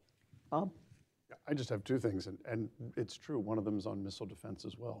important. Bob? I just have two things, and it's true. One of them is on missile defense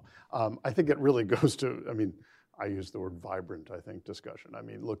as well. I think it really goes to, I use the word vibrant, discussion.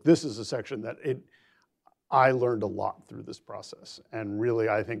 Look, this is a section that I learned a lot through this process. And really,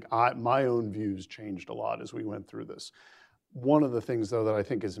 I think my own views changed a lot as we went through this. One of the things, though, that I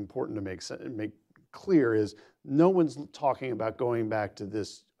think is important to make clear is no one's talking about going back to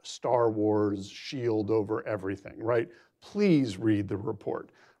this Star Wars shield over everything, right? Please read the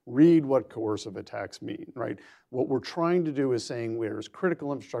report. Read what coercive attacks mean, right? What we're trying to do is saying there's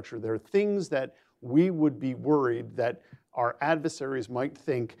critical infrastructure. There are things that we would be worried that our adversaries might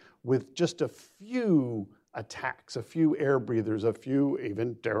think with just a few attacks, a few air breathers, a few,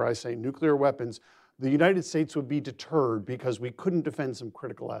 even, dare I say, nuclear weapons, the United States would be deterred because we couldn't defend some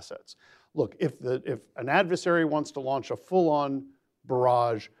critical assets. Look, if an adversary wants to launch a full-on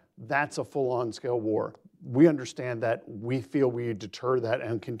barrage, that's a full-on scale war. We understand that. We feel we deter that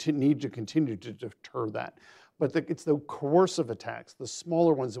and need to continue to deter that. But it's the coercive attacks, the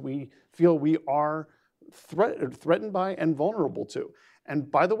smaller ones that we feel we are threatened by and vulnerable to.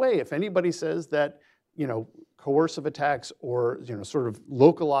 And by the way, if anybody says that, coercive attacks or, sort of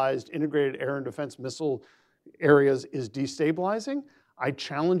localized integrated air and defense missile areas is destabilizing, I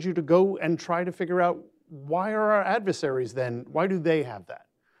challenge you to go and try to figure out, why are our adversaries then, why do they have that?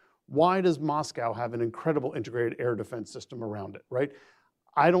 Why does Moscow have an incredible integrated air defense system around it, right?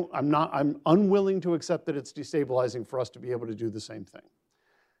 I'm unwilling to accept that it's destabilizing for us to be able to do the same thing.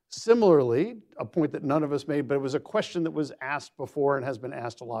 Similarly, a point that none of us made, but it was a question that was asked before and has been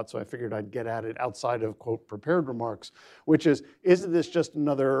asked a lot, so I figured I'd get at it outside of, quote, prepared remarks, which is, isn't this just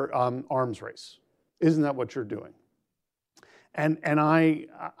another arms race? Isn't that what you're doing? And I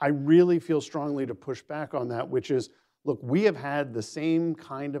really feel strongly to push back on that, which is, look, we have had the same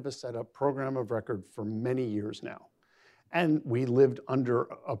kind of a setup, program of record for many years now. And we lived under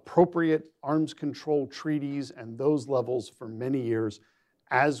appropriate arms control treaties and those levels for many years,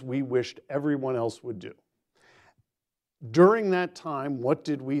 as we wished everyone else would do. During that time, what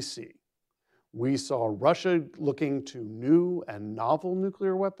did we see? We saw Russia looking to new and novel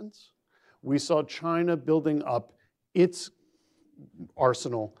nuclear weapons. We saw China building up its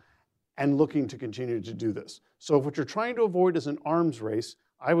arsenal and looking to continue to do this. So if what you're trying to avoid is an arms race,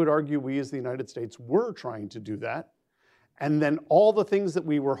 I would argue we as the United States were trying to do that. And then all the things that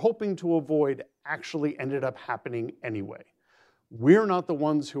we were hoping to avoid actually ended up happening anyway. We're not the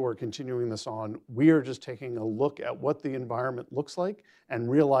ones who are continuing this on. We are just taking a look at what the environment looks like and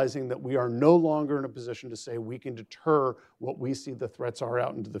realizing that we are no longer in a position to say we can deter what we see the threats are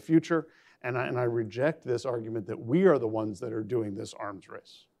out into the future. And I reject this argument that we are the ones that are doing this arms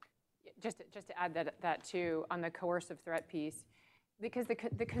race. Just to add that too, on the coercive threat piece, because the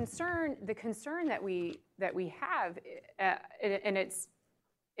concern that we have, and it's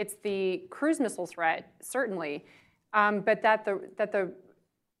the cruise missile threat certainly, but that the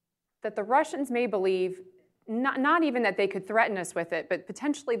Russians may believe not even that they could threaten us with it, but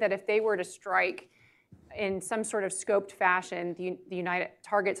potentially that if they were to strike in some sort of scoped fashion the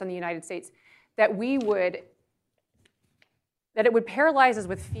targets on the United States, that it would paralyze us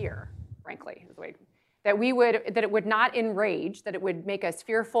with fear, frankly, is the way. That it would not enrage, that it would make us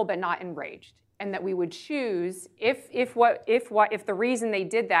fearful but not enraged, and that we would choose if the reason they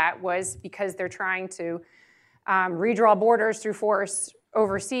did that was because they're trying to redraw borders through force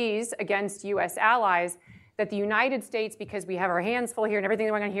overseas against U.S. allies, that the United States, because we have our hands full here and everything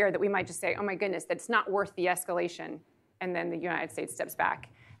going on here, that we might just say, oh my goodness, that's not worth the escalation, and then the United States steps back,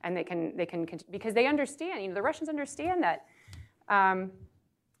 and they can because they understand, the Russians understand that.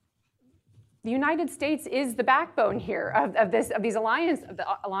 The United States is the backbone here of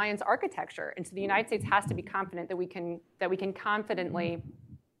the alliance architecture, and so the United States has to be confident that we can confidently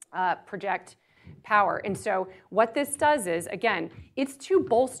project power. And so what this does is, again, it's to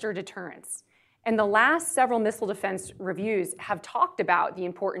bolster deterrence. And the last several missile defense reviews have talked about the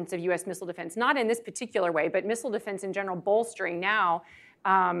importance of U.S. missile defense, not in this particular way, but missile defense in general, bolstering now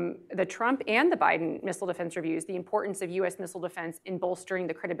the Trump and the Biden missile defense reviews, the importance of U.S. missile defense in bolstering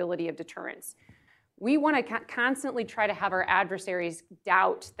the credibility of deterrence. We want to constantly try to have our adversaries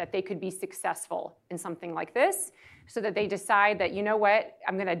doubt that they could be successful in something like this, so that they decide that, you know what,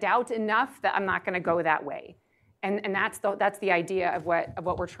 I'm going to doubt enough that I'm not going to go that way. And that's the idea of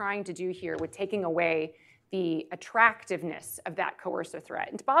what we're trying to do here with taking away the attractiveness of that coercive threat.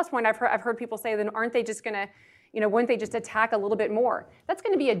 And to Bob's point, I've heard people say, then aren't they just going to, wouldn't they just attack a little bit more? That's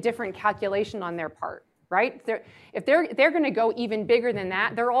going to be a different calculation on their part, right? If they're going to go even bigger than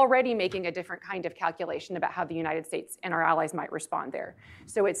that, they're already making a different kind of calculation about how the United States and our allies might respond there.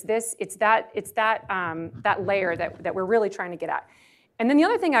 So it's that layer that we're really trying to get at. And then the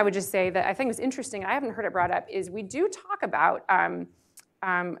other thing I would just say that I think was interesting, I haven't heard it brought up, is we do talk about,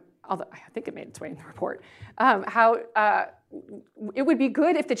 although I think it made its way in the report, how it would be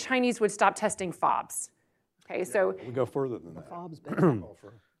good if the Chinese would stop testing FOBs. Okay, so we go further than that. FOBs,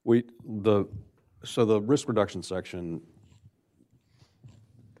 So the risk reduction section,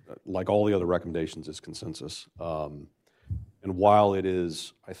 like all the other recommendations, is consensus. And while it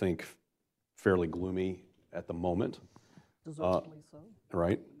is, I think, fairly gloomy at the moment, deservedly so,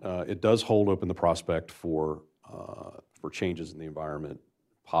 right? It does hold open the prospect for changes in the environment,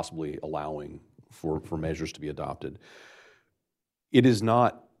 possibly allowing for measures to be adopted. It is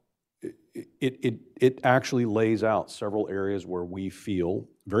not it actually lays out several areas where we feel,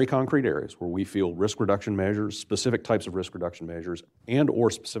 very concrete areas, where we feel risk reduction measures, specific types of risk reduction measures, and or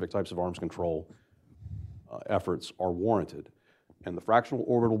specific types of arms control efforts are warranted. And the fractional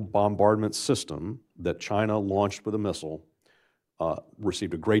orbital bombardment system that China launched with a missile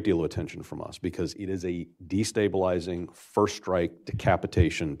received a great deal of attention from us because it is a destabilizing, first strike,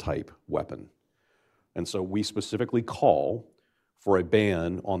 decapitation type weapon. And so we specifically call for a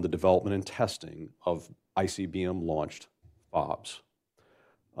ban on the development and testing of ICBM-launched FOBs.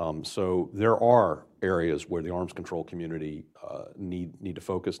 So there are areas where the arms control community need to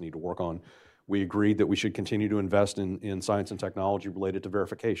focus, need to work on. We agreed that we should continue to invest in science and technology related to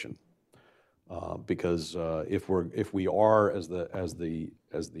verification, because if we are, as the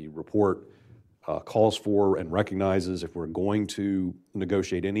report calls for and recognizes, if we're going to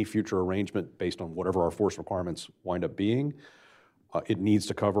negotiate any future arrangement based on whatever our force requirements wind up being, it needs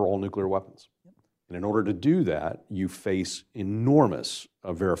to cover all nuclear weapons. And in order to do that, you face enormous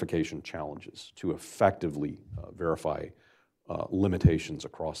verification challenges to effectively verify limitations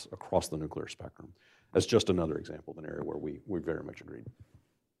across the nuclear spectrum. That's just another example of an area where we very much agreed.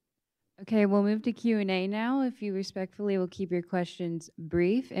 Okay, we'll move to Q&A now. If you respectfully will keep your questions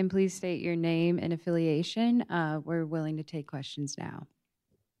brief, and please state your name and affiliation. We're willing to take questions now.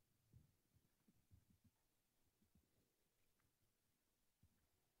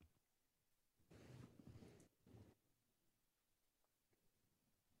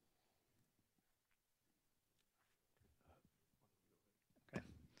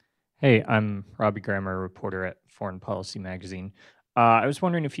 Hey, I'm Robbie Grammer, a reporter at Foreign Policy Magazine. I was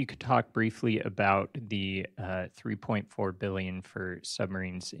wondering if you could talk briefly about the $3.4 billion for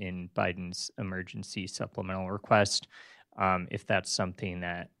submarines in Biden's emergency supplemental request, if that's something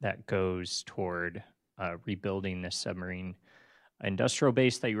that goes toward rebuilding the submarine industrial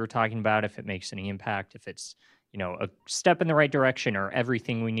base that you were talking about, if it makes any impact, if it's a step in the right direction or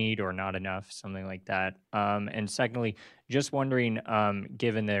everything we need or not enough, something like that. And secondly, just wondering,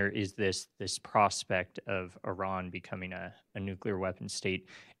 given there is this prospect of Iran becoming a nuclear weapon state,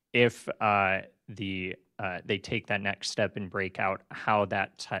 if they take that next step and break out, how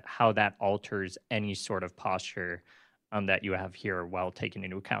that alters any sort of posture that you have here, while taking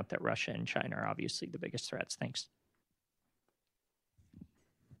into account that Russia and China are obviously the biggest threats. Thanks.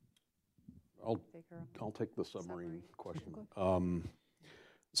 I'll take the submarine question.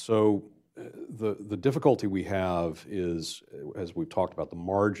 So the difficulty we have is, as we've talked about, the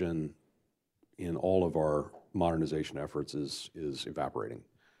margin in all of our modernization efforts is evaporating,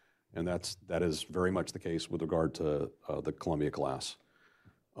 and that is very much the case with regard to the Columbia class,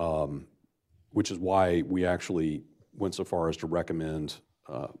 which is why we actually went so far as to recommend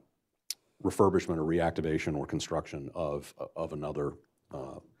refurbishment or reactivation or construction of another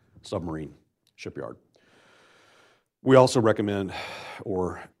submarine shipyard. We also recommend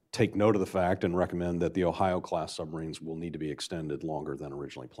or take note of the fact and recommend that the Ohio-class submarines will need to be extended longer than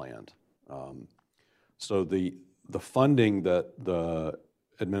originally planned. So the funding that the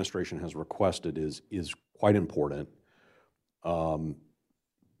administration has requested is quite important, but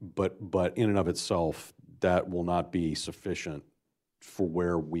in and of itself, that will not be sufficient for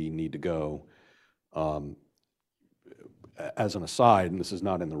where we need to go. As an aside, and this is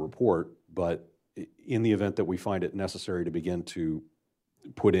not in the report, but in the event that we find it necessary to begin to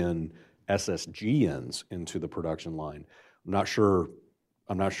put in SSGNs into the production line, I'm not sure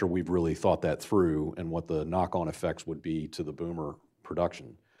we've really thought that through and what the knock-on effects would be to the boomer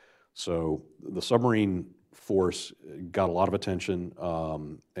production. So the submarine force got a lot of attention,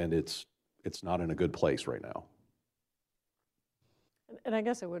 and it's not in a good place right now. And I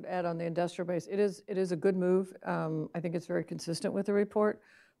guess I would add on the industrial base, it is a good move. I think it's very consistent with the report,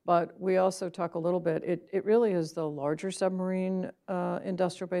 but we also talk a little bit, it really is the larger submarine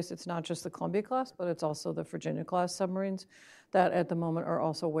industrial base. It's not just the Columbia class, but it's also the Virginia class submarines that at the moment are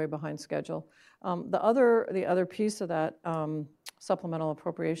also way behind schedule. The other piece of that supplemental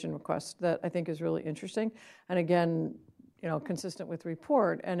appropriation request that I think is really interesting, and again, consistent with the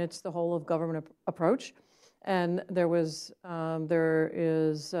report, and it's the whole of government approach. And there is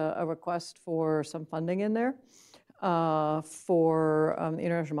a request for some funding in there for the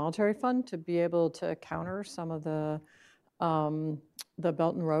International Monetary Fund to be able to counter some of the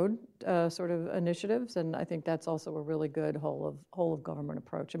Belt and Road sort of initiatives, and I think that's also a really good whole of government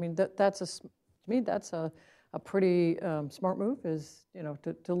approach. I mean, to me, that's a a pretty smart move is,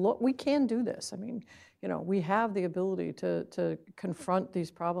 to look, we can do this. I mean, we have the ability to confront these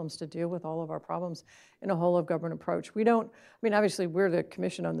problems, to deal with all of our problems in a whole of government approach. We don't, I mean, obviously we're the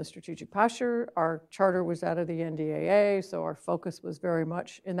Commission on the Strategic Posture. Our charter was out of the NDAA, so our focus was very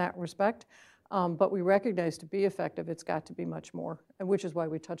much in that respect. But we recognize to be effective, it's got to be much more, and which is why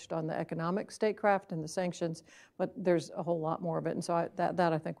we touched on the economic statecraft and the sanctions, but there's a whole lot more of it. And so that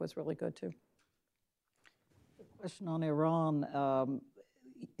I think was really good too. Question on Iran.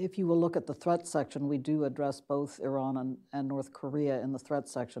 If you will look at the threat section, we do address both Iran and North Korea in the threat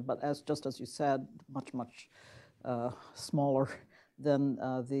section, but just as you said, much smaller than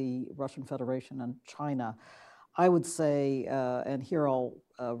the Russian Federation and China. I would say, and here I'll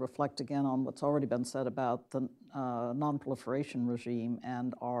reflect again on what's already been said about the non-proliferation regime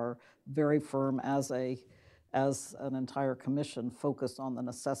and our very firm as an entire commission focus on the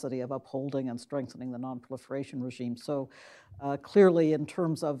necessity of upholding and strengthening the non-proliferation regime. So clearly in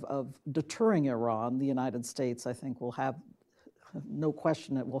terms of deterring Iran, the United States, I think, will have, no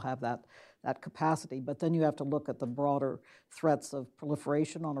question it will have that capacity. But then you have to look at the broader threats of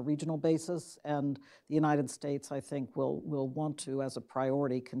proliferation on a regional basis, and the United States, I think, will want to, as a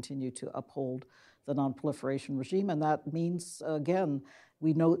priority, continue to uphold the non-proliferation regime. And that means, again,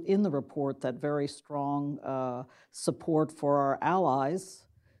 we note in the report that very strong support for our allies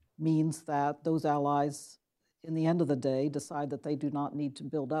means that those allies, in the end of the day, decide that they do not need to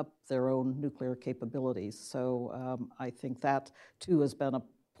build up their own nuclear capabilities. So I think that, too, has been a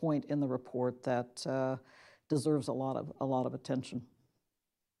point in the report that deserves a lot of attention.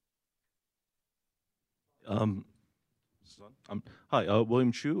 Hi,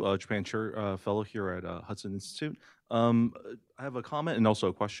 William Chu, Japan Chair Fellow here at Hudson Institute. I have a comment and also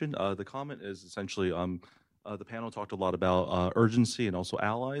a question. The comment is essentially the panel talked a lot about urgency and also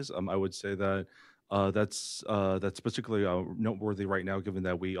allies. I would say that that's particularly noteworthy right now, given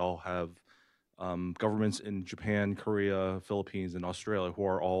that we all have governments in Japan, Korea, Philippines, and Australia who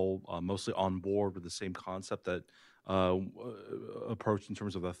are all mostly on board with the same concept that approach in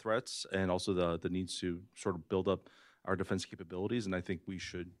terms of the threats and also the needs to sort of build up our defense capabilities. And I think we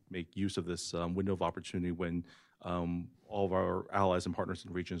should make use of this window of opportunity when all of our allies and partners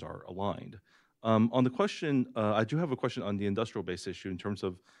in regions are aligned. On the question, I do have a question on the industrial-based issue in terms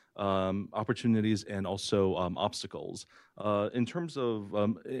of opportunities and also obstacles. In terms of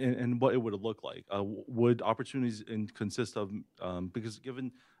and what it would look like, would opportunities consist of, because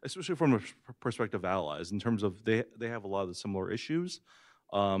given, especially from a perspective of allies, in terms of they have a lot of the similar issues,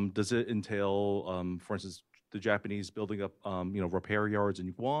 does it entail, for instance, the Japanese building up, repair yards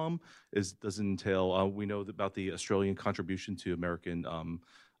in Guam? Does it entail, we know about the Australian contribution to American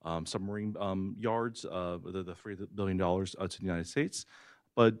submarine yards, the $3 billion to the United States.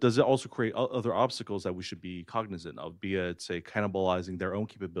 But does it also create other obstacles that we should be cognizant of, be it, say, cannibalizing their own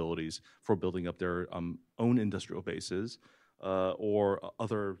capabilities for building up their own industrial bases or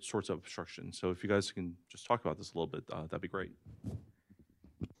other sorts of obstruction? So if you guys can just talk about this a little bit, that'd be great.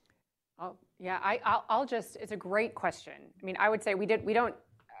 I'll just, it's a great question. I mean, I would say we don't,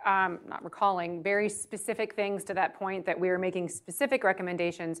 not recalling very specific things to that point that we are making specific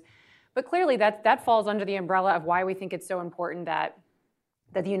recommendations, but clearly that falls under the umbrella of why we think it's so important that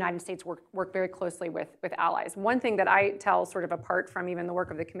the United States work very closely with allies. One thing that I tell, sort of apart from even the work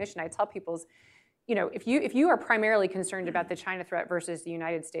of the Commission, I tell people is, if you are primarily concerned about the China threat versus the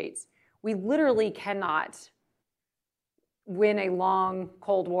United States, we literally cannot win a long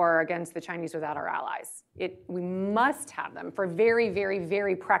Cold War against the Chinese without our allies. We must have them for very, very,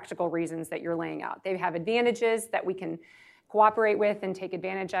 very practical reasons that you're laying out. They have advantages that we can cooperate with and take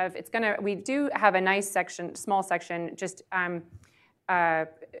advantage of. We do have a nice section, small section, just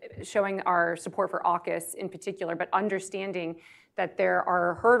showing our support for AUKUS in particular, but understanding that there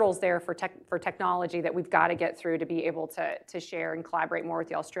are hurdles there for technology that we've got to get through to be able to share and collaborate more with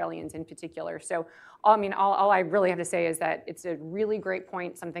the Australians in particular. So, all I really have to say is that it's a really great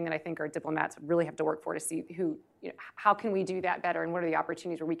point, something that I think our diplomats really have to work for to see how can we do that better and what are the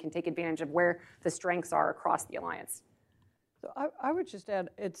opportunities where we can take advantage of where the strengths are across the alliance. So I would just add,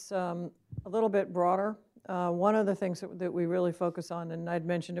 it's a little bit broader. One of the things that we really focus on, and I'd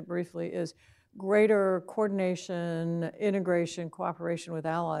mentioned it briefly, is greater coordination, integration, cooperation with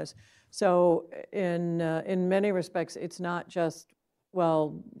allies. So in many respects, it's not just,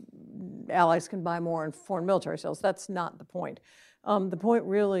 well, allies can buy more in foreign military sales. That's not the point. The point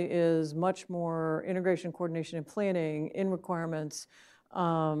really is much more integration, coordination, and planning in requirements,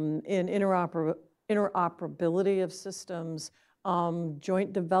 in interoperability of systems,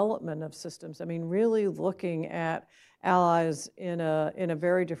 joint development of systems. I mean, really looking at allies in a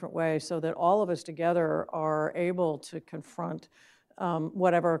very different way, so that all of us together are able to confront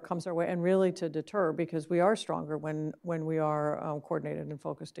whatever comes our way, and really to deter, because we are stronger when we are coordinated and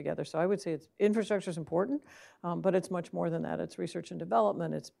focused together. So I would say infrastructure is important, but it's much more than that. It's research and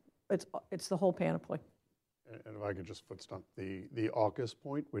development. It's the whole panoply. And if I could just foot stomp the AUKUS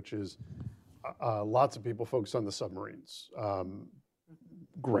point, which is lots of people focus on the submarines.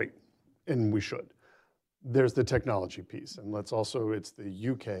 Great, and we should. There's the technology piece, and it's the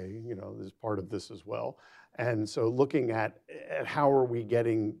UK, is part of this as well. And so looking at how are we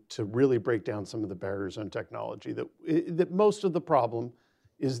getting to really break down some of the barriers on technology, that most of the problem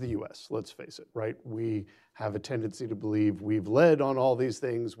is the US, let's face it, right? We have a tendency to believe we've led on all these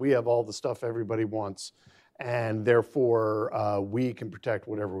things, we have all the stuff everybody wants, and therefore we can protect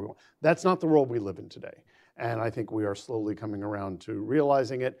whatever we want. That's not the world we live in today. And I think we are slowly coming around to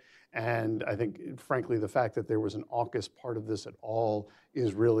realizing it. And I think, frankly, the fact that there was an AUKUS part of this at all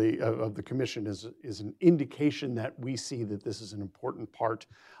is really, of the commission, is an indication that we see that this is an important part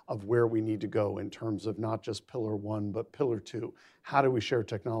of where we need to go in terms of not just Pillar 1, but Pillar 2. How do we share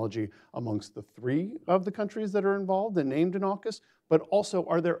technology amongst the 3 of the countries that are involved and named in AUKUS? But also,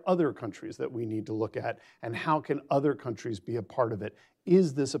 are there other countries that we need to look at? And how can other countries be a part of it?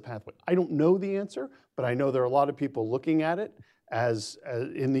 Is this a pathway? I don't know the answer, but I know there are a lot of people looking at it as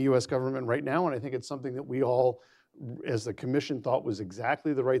in the US government right now, and I think it's something that we all, as the commission, thought was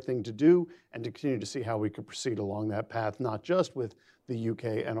exactly the right thing to do, and to continue to see how we could proceed along that path, not just with the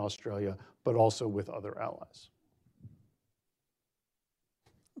UK and Australia, but also with other allies.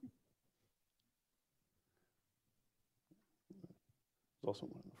 There's also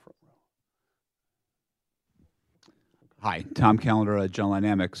one in the front row. Hi, Tom Callender at General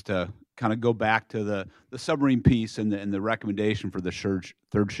Dynamics. To kind of go back to the submarine piece and the recommendation for the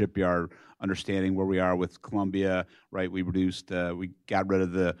third shipyard, understanding where we are with Columbia, right? We got rid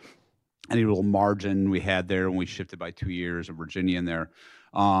of any little margin we had there when we shifted by 2 years, of Virginia in there.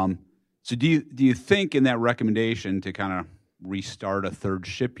 So do you think in that recommendation to kind of restart a third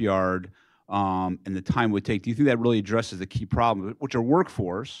shipyard and the time it would take, do you think that really addresses the key problem, which are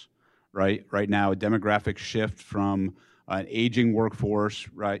workforce, right? Right now, a demographic shift from an aging workforce,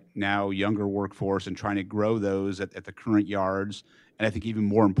 right now, younger workforce, and trying to grow those at the current yards, and I think even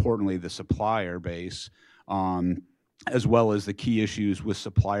more importantly, the supplier base, as well as the key issues with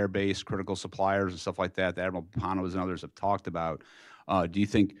supplier base, critical suppliers and stuff like that Admiral Panos and others have talked about. Do you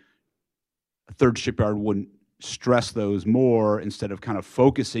think a third shipyard wouldn't stress those more instead of kind of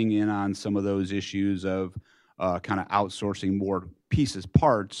focusing in on some of those issues of kind of outsourcing more pieces,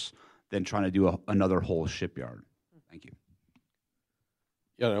 parts, than trying to do another whole shipyard? Thank you.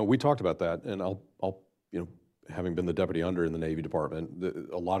 Yeah, no, we talked about that, and I'll having been the deputy under in the Navy Department,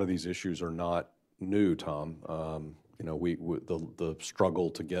 a lot of these issues are not new, Tom. The struggle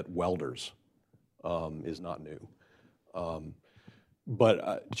to get welders is not new.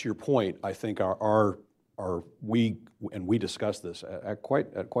 But to your point, I think we discussed this at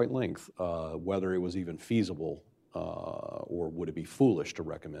quite length, whether it was even feasible or would it be foolish to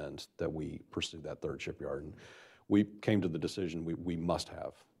recommend that we pursue that third shipyard. And we came to the decision we must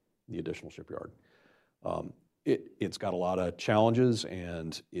have the additional shipyard. It's got a lot of challenges,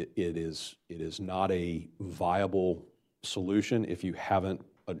 and it is not a viable solution if you haven't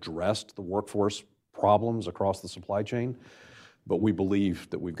addressed the workforce problems across the supply chain. But we believe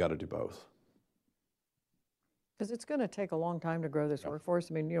that we've got to do both. Because it's going to take a long time to grow this workforce.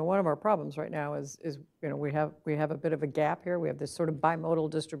 I mean, one of our problems right now is we have a bit of a gap here. We have this sort of bimodal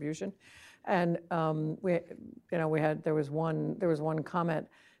distribution, and there was one comment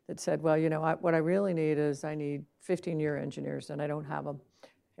that said, well, what I really need is I need 15-year engineers, and I don't have them.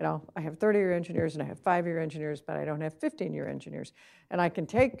 I have 30-year engineers and I have 5-year engineers, but I don't have 15-year engineers. And I can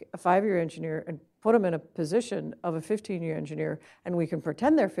take a 5-year engineer and put them in a position of a 15-year engineer, and we can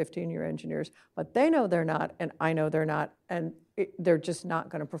pretend they're 15-year engineers, but they know they're not, and I know they're not, and they're just not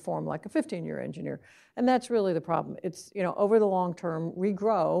going to perform like a 15-year engineer. And that's really the problem. It's, over the long term, we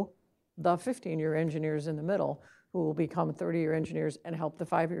grow the 15-year engineers in the middle who will become 30-year engineers and help the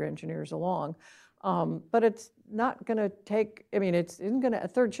 5-year engineers along. But it's not going to take, a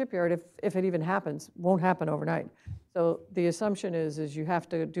third shipyard, if it even happens, won't happen overnight. So the assumption is you have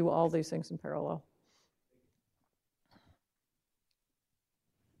to do all these things in parallel.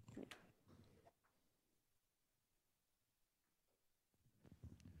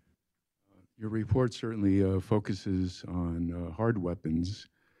 Your report certainly focuses on hard weapons.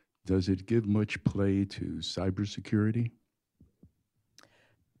 Does it give much play to cybersecurity?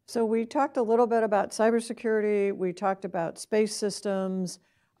 So we talked a little bit about cybersecurity. We talked about space systems.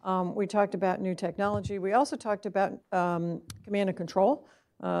 We talked about new technology. We also talked about command and control,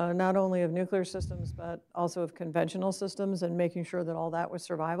 not only of nuclear systems, but also of conventional systems, and making sure that all that was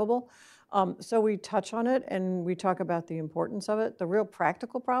survivable. So we touch on it, and we talk about the importance of it. The real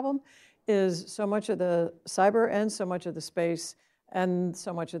practical problem is so much of the cyber and so much of the space and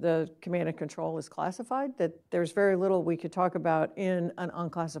so much of the command and control is classified that there's very little we could talk about in an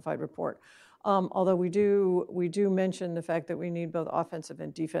unclassified report. Although we do mention the fact that we need both offensive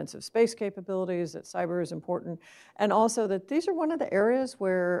and defensive space capabilities, that cyber is important, and also that these are one of the areas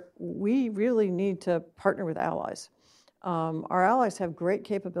where we really need to partner with allies. Our allies have great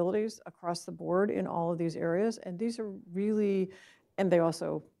capabilities across the board in all of these areas, and these are really, and they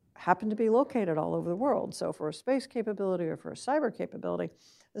also happen to be located all over the world. So for a space capability or for a cyber capability,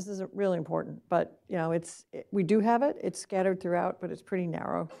 this is really important. But you know, we do have it. It's scattered throughout, but it's pretty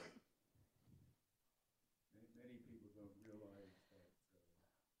narrow. Many people don't realize that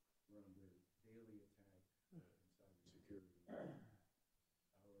we're under daily attack in cybersecurity.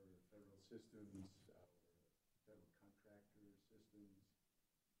 Our federal systems, our federal contractor systems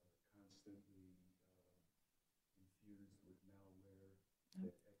are constantly infused with malware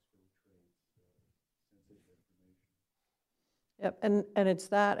that exfiltrates sensitive information. Yep, and it's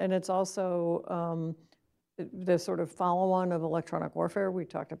that, and it's also the sort of follow-on of electronic warfare. We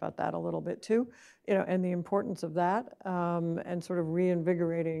talked about that a little bit too, you know, and the importance of that, and sort of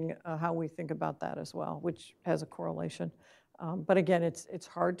reinvigorating how we think about that as well, which has a correlation. But again, it's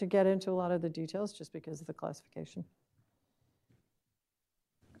hard to get into a lot of the details just because of the classification.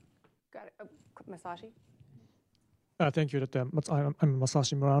 Got it. Masashi? Thank you. I'm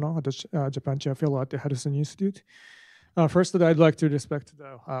Masashi Murano, the Japan Chair Fellow at the Hudson Institute. First, I'd like to respect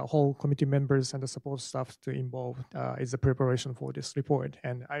the whole committee members and the support staff to involved in the preparation for this report.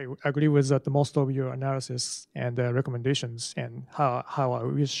 And I agree with that most of your analysis and recommendations and how I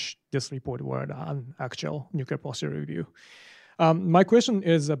wish this report were an actual nuclear posture review. My question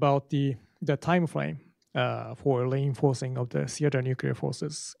is about the time frame for reinforcing of the theater nuclear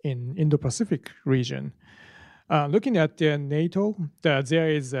forces in Indo-Pacific region. Looking at the NATO, there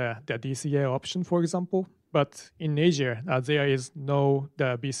is the DCA option, for example, but in Asia, there is no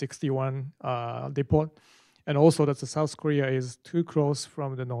the B-61 depot, and also that the South Korea is too close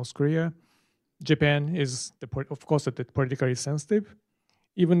from the North Korea. Japan is, of course, politically sensitive.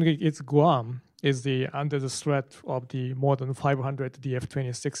 Even its Guam is under the threat of the more than 500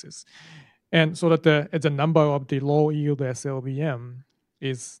 DF-26s. And so that the number of the low-yield SLBM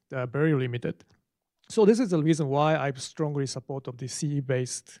is very limited. So this is the reason why I strongly support of the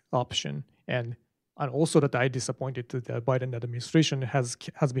sea-based option, and also that I disappointed that the Biden administration has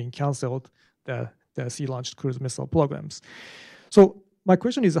been canceled the sea-launched cruise missile programs. So my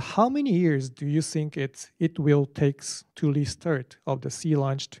question is, how many years do you think it will take to restart of the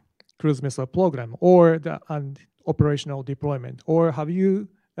sea-launched cruise missile program or the operational deployment? Or have you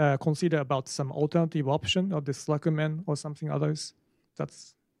considered about some alternative option of the Slackerman or something others?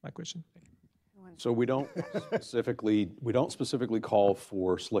 That's my question. So we don't specifically call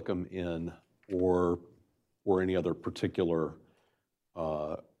for SLCM in or any other particular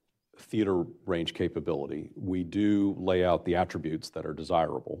theater range capability. We do lay out the attributes that are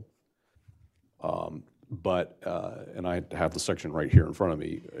desirable, but and I have the section right here in front of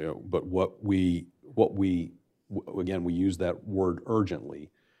me. But what we again, we use that word urgently,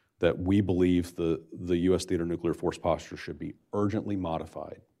 that we believe the U.S. theater nuclear force posture should be urgently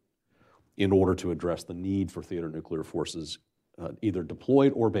modified in order to address the need for theater nuclear forces either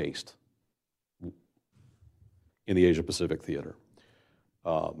deployed or based in the Asia-Pacific theater.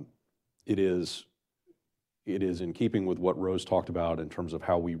 It is in keeping with what Rose talked about in terms of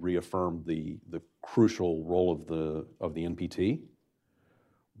how we reaffirm the crucial role of the NPT,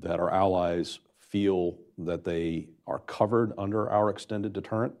 that our allies feel that they are covered under our extended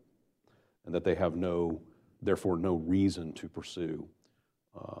deterrent and that they have therefore no reason to pursue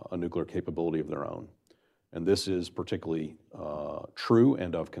a nuclear capability of their own. And this is particularly true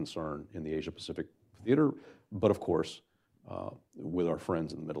and of concern in the Asia-Pacific theater, but of course, with our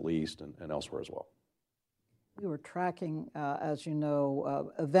friends in the Middle East and elsewhere as well. We were tracking, as you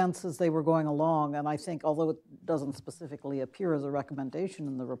know, events as they were going along, and I think, although it doesn't specifically appear as a recommendation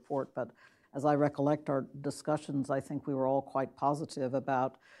in the report, but as I recollect our discussions, I think we were all quite positive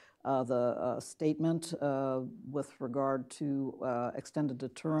about the statement with regard to extended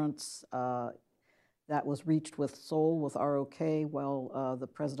deterrence that was reached with Seoul, with ROK, while the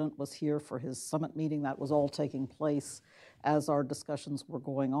president was here for his summit meeting. That was all taking place as our discussions were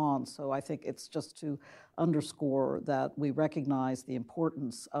going on. So I think it's just to underscore that we recognize the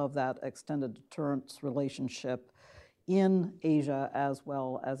importance of that extended deterrence relationship in Asia as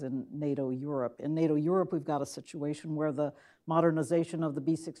well as in NATO Europe. In NATO Europe, we've got a situation where the modernization of the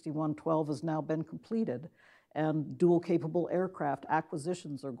B-6112 has now been completed, and dual-capable aircraft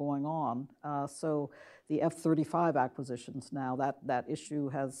acquisitions are going on. So the F-35 acquisitions now, that issue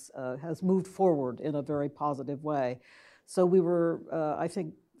has moved forward in a very positive way. So we were, I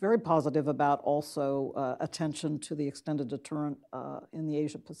think, very positive about also attention to the extended deterrent in the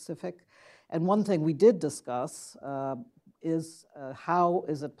Asia-Pacific. And one thing we did discuss is how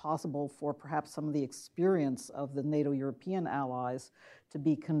is it possible for perhaps some of the experience of the NATO European allies to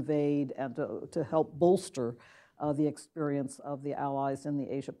be conveyed and to help bolster the experience of the allies in the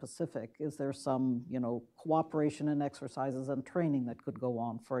Asia-Pacific? Is there some, cooperation in exercises and training that could go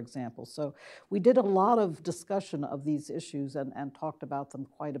on, for example? So we did a lot of discussion of these issues and talked about them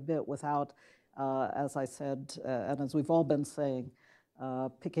quite a bit without, as I said, and as we've all been saying,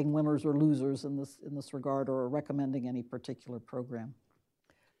 picking winners or losers in this regard or recommending any particular program.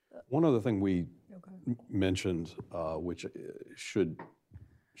 One other thing we mentioned, which should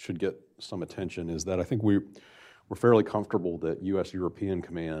get some attention, is that I think we're fairly comfortable that U.S.-European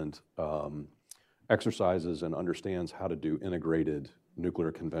Command exercises and understands how to do integrated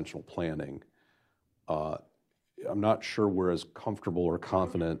nuclear conventional planning. I'm not sure we're as comfortable or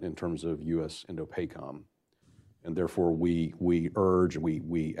confident in terms of U.S. Indo-PACOM, and therefore we urge,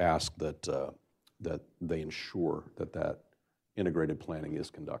 we ask that they ensure that integrated planning is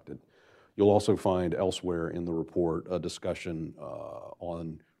conducted. You'll also find elsewhere in the report a discussion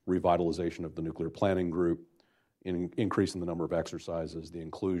on revitalization of the nuclear planning group, increasing the number of exercises, the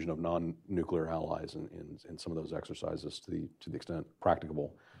inclusion of non-nuclear allies in some of those exercises to the extent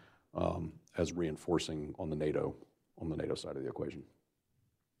practicable, as reinforcing on the NATO side of the equation.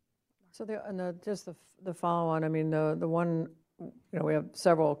 So just the follow-on, I mean, the one, we have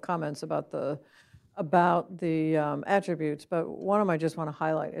several comments about the attributes, but one of them I just want to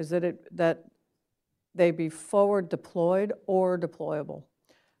highlight is that they be forward deployed or deployable.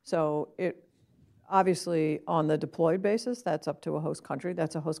 So it obviously on the deployed basis, that's up to a host country.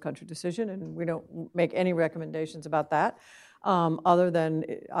 That's a host country decision, and we don't make any recommendations about that. Other than,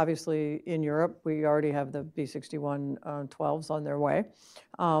 obviously, in Europe, we already have the B-6112s on their way.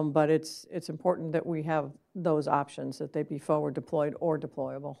 But it's important that we have those options, that they be forward deployed or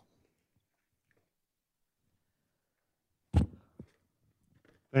deployable.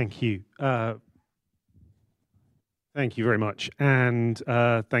 Thank you. Thank you very much. And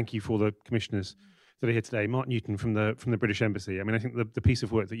thank you for the commissioners that are here today. Mark Newton from the British Embassy. I mean, I think the piece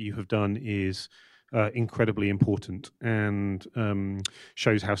of work that you have done is incredibly important and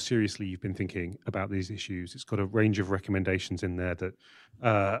shows how seriously you've been thinking about these issues. It's got a range of recommendations in there that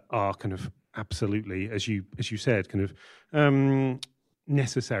are kind of absolutely, as you said, kind of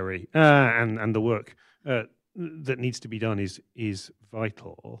necessary, and the work that needs to be done is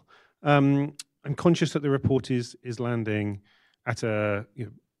vital. I'm conscious that the report is landing at a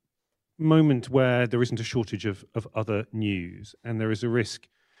moment where there isn't a shortage of other news, and there is a risk,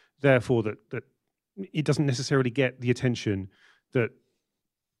 therefore, that it doesn't necessarily get the attention that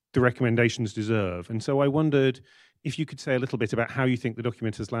the recommendations deserve. And so I wondered if you could say a little bit about how you think the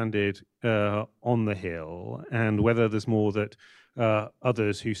document has landed on the Hill, and whether there's more that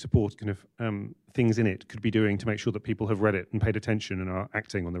others who support kind of things in it could be doing to make sure that people have read it and paid attention and are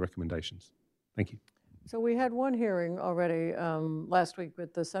acting on the recommendations. Thank you. So we had one hearing already last week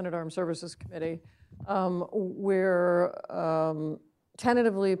with the Senate Armed Services Committee. We're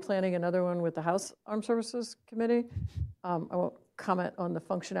tentatively planning another one with the House Armed Services Committee. I won't comment on the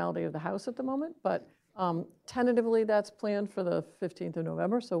functionality of the House at the moment, but tentatively that's planned for the 15th of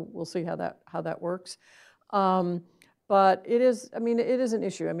November, so we'll see how that works. But it is an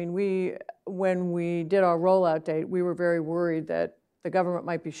issue. I mean, when we did our rollout date, we were very worried that the government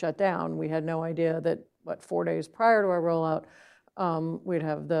might be shut down. We had no idea that, 4 days prior to our rollout, we'd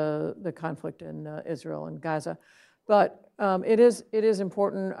have the conflict in Israel and Gaza. But it is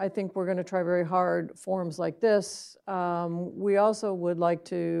important. I think we're going to try very hard forums like this. We also would like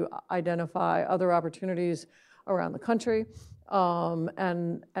to identify other opportunities around the country,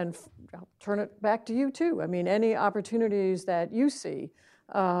 and I'll turn it back to you too. I mean, any opportunities that you see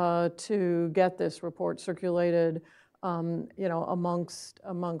to get this report circulated, amongst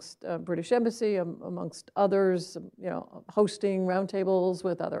British Embassy, amongst others, hosting roundtables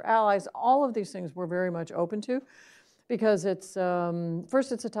with other allies, all of these things we're very much open to, because it's,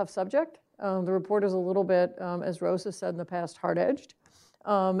 first, it's a tough subject. The report is a little bit, as Rose has said in the past, hard-edged,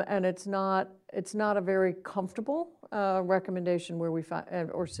 and it's not a very comfortable recommendation where we find,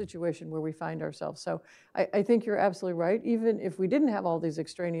 or situation where we find ourselves. So I think you're absolutely right. Even if we didn't have all these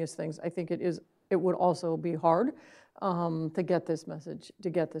extraneous things, I think it is it would also be hard to get this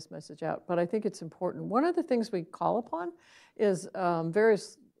message out. But I think it's important. One of the things we call upon is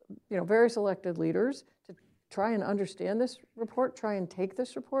various elected leaders to try and understand this report, try and take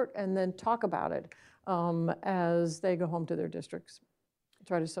this report, and then talk about it as they go home to their districts.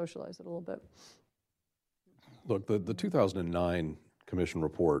 Try to socialize it a little bit. Look, the 2009 Commission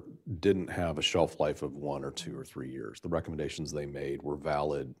report didn't have a shelf life of 1 or 2 or 3 years. The recommendations they made were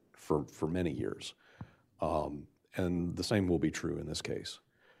valid for many years. And the same will be true in this case.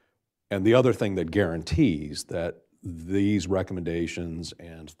 And the other thing that guarantees that these recommendations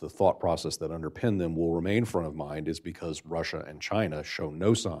and the thought process that underpin them will remain front of mind is because Russia and China show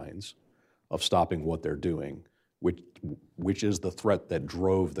no signs of stopping what they're doing, which is the threat that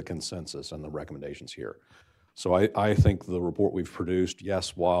drove the consensus and the recommendations here. So I think the report we've produced,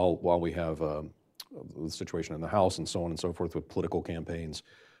 yes, while we have the situation in the House and so on and so forth with political campaigns,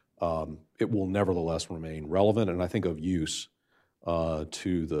 it will nevertheless remain relevant and I think of use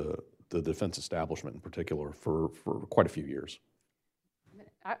to the defense establishment in particular for quite a few years.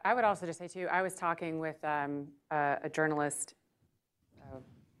 I would also just say too, I was talking with a journalist a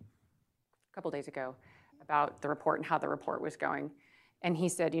couple days ago about the report and how the report was going. And he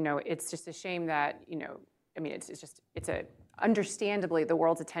said, it's just a shame that, understandably the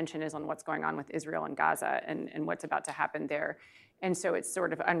world's attention is on what's going on with Israel and Gaza and what's about to happen there. And so it's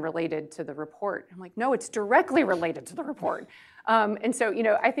sort of unrelated to the report. I'm like, no, it's directly related to the report. And so,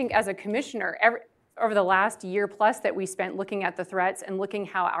 I think as a commissioner, over the last year plus that we spent looking at the threats and looking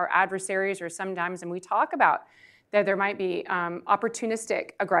how our adversaries, or sometimes, and we talk about that there might be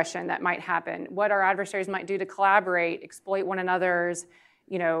opportunistic aggression that might happen, what our adversaries might do to collaborate, exploit one another's,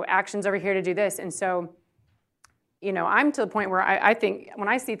 actions over here to do this. And so, I'm to the point where I think when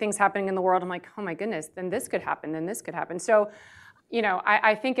I see things happening in the world, I'm like, oh my goodness, then this could happen, then this could happen. So,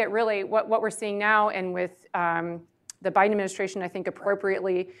 I think it really, what we're seeing now and with the Biden administration, I think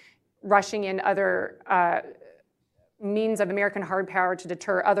appropriately rushing in other means of American hard power to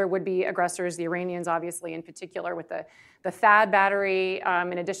deter other would-be aggressors, the Iranians obviously in particular with the THAAD battery,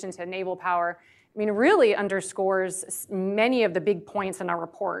 in addition to naval power, really underscores many of the big points in our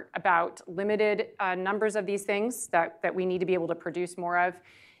report about limited numbers of these things that we need to be able to produce more of.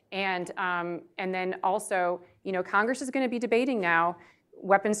 And then also, Congress is going to be debating now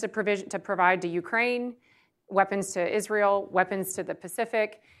weapons to provide to Ukraine, weapons to Israel, weapons to the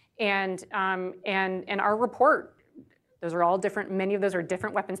Pacific, and our report. Those are all different. Many of those are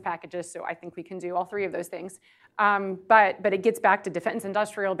different weapons packages, so I think we can do all three of those things. But it gets back to defense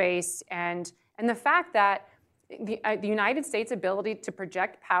industrial base and the fact that the United States' ability to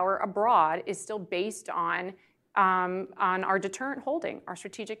project power abroad is still based on our deterrent holding, our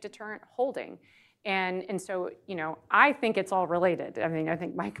strategic deterrent holding. And so, I think it's all related. I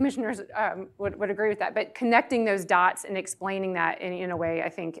think my commissioners would agree with that. But connecting those dots and explaining that in a way, I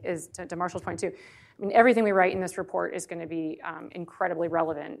think, is, to Marshall's point too, everything we write in this report is going to be incredibly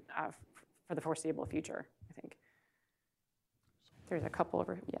relevant for the foreseeable future, I think. There's a couple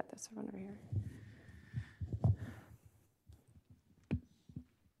over, this one over here.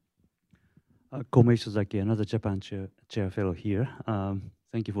 Komei Suzaki, another Japan chair fellow here.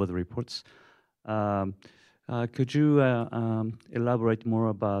 Thank you for the reports. Could you elaborate more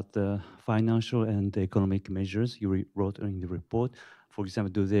about the financial and economic measures you wrote in the report? For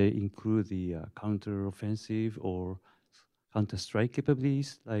example, do they include the counter-offensive or counter-strike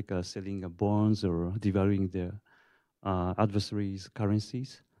capabilities, like selling bonds or devaluing their adversaries'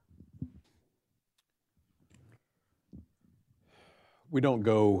 currencies? We don't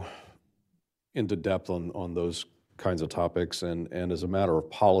go into depth on those kinds of topics, and as a matter of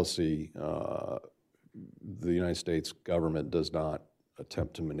policy, the United States government does not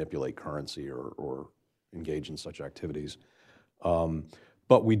attempt to manipulate currency or engage in such activities.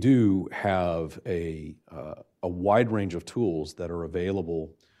 But we do have a wide range of tools that are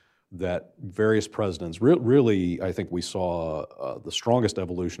available that various presidents, really, I think we saw the strongest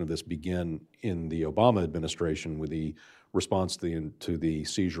evolution of this begin in the Obama administration with the response to the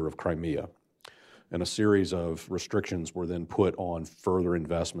seizure of Crimea. And a series of restrictions were then put on further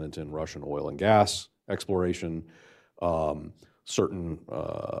investment in Russian oil and gas exploration, certain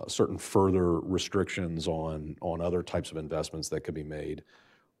further restrictions on other types of investments that could be made.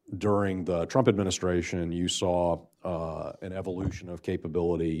 During the Trump administration, you saw an evolution of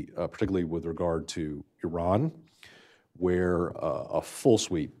capability, particularly with regard to Iran, where a full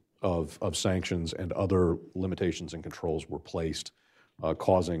sweep of sanctions and other limitations and controls were placed,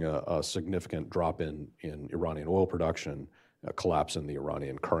 causing a significant drop in Iranian oil production, a collapse in the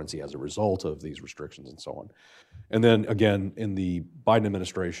Iranian currency as a result of these restrictions and so on. And then again, in the Biden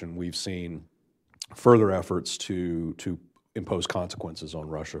administration, we've seen further efforts to impose consequences on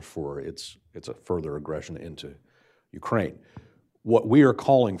Russia for its further aggression into Ukraine. What we are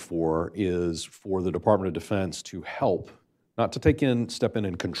calling for is for the Department of Defense to help, not to step in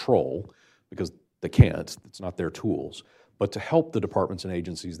and control, because they can't, it's not their tools, but to help the departments and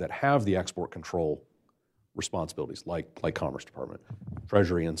agencies that have the export control responsibilities, like Commerce Department,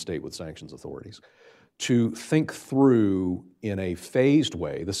 Treasury, and state with sanctions authorities, to think through in a phased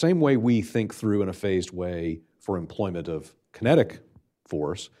way, the same way we think through in a phased way for employment of kinetic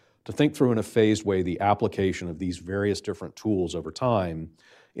force, to think through in a phased way the application of these various different tools over time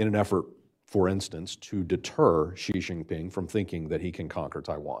in an effort, for instance, to deter Xi Jinping from thinking that he can conquer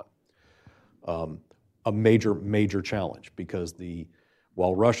Taiwan. A major, major challenge, because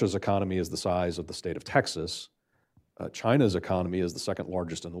while Russia's economy is the size of the state of Texas, China's economy is the second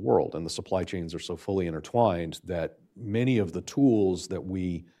largest in the world, and the supply chains are so fully intertwined that many of the tools that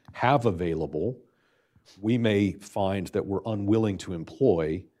we have available, we may find that we're unwilling to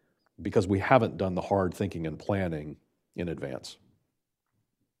employ because we haven't done the hard thinking and planning in advance.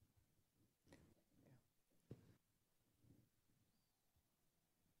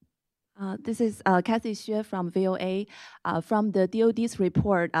 This is Kathy Xue from VOA. From the DoD's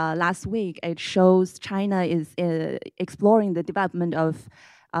report last week, it shows China is exploring the development of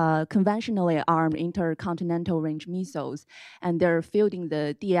conventionally armed intercontinental range missiles, and they're fielding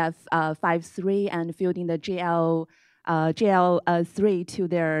the DF-53 and fielding the JL-3 to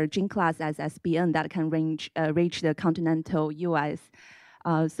their Jing-class SSBN that can reach the continental U.S.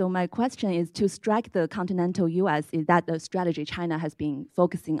 So my question is, to strike the continental U.S., is that the strategy China has been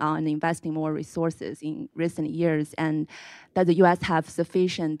focusing on and investing more resources in recent years? And does the U.S. have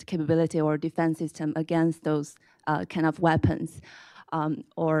sufficient capability or defense system against those kind of weapons?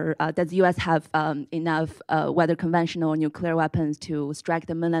 Or does the U.S. have enough whether conventional or nuclear weapons to strike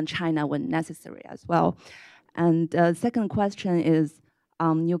the mainland China when necessary as well? And second question is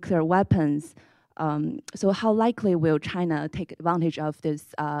nuclear weapons. So how likely will China take advantage of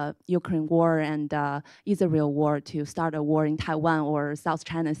this Ukraine war and Israel war to start a war in Taiwan or South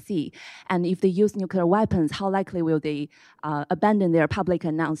China Sea? And if they use nuclear weapons, how likely will they abandon their public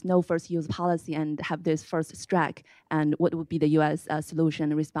announced no first use policy and have this first strike? And what would be the U.S.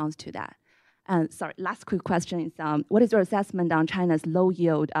 solution in response to that? And sorry, last quick question is, what is your assessment on China's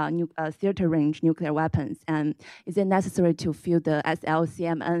low-yield theater range nuclear weapons? And is it necessary to field the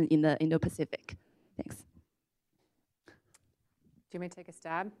SLCMN in the Indo-Pacific? Thanks. Do you want me to take a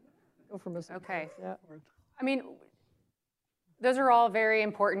stab? Go for Ms. Okay. Yeah. I mean, those are all very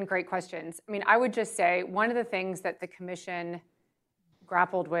important, great questions. I mean, I would just say one of the things that the Commission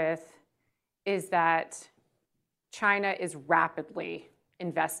grappled with is that China is rapidly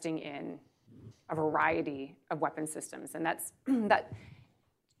investing in a variety of weapon systems. And that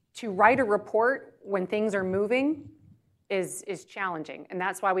to write a report when things are moving is challenging. And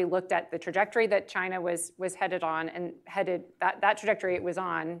that's why we looked at the trajectory that China was headed on and that trajectory it was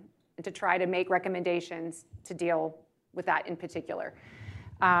on to try to make recommendations to deal with that in particular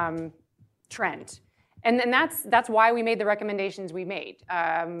trend. And that's why we made the recommendations we made.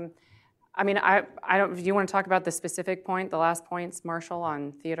 I mean, I don't, do you want to talk about the specific point, the last points, Marshall,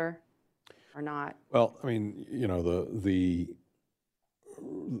 on theater or not? Well, I mean, you know, the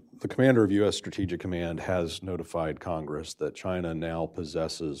commander of U.S. Strategic Command has notified Congress that China now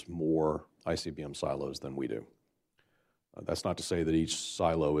possesses more ICBM silos than we do. That's not to say that each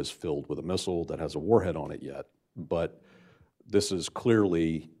silo is filled with a missile that has a warhead on it yet, but this is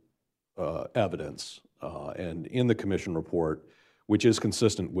clearly evidence. And in the Commission report, which is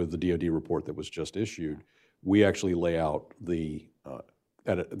consistent with the DoD report that was just issued, we actually lay out the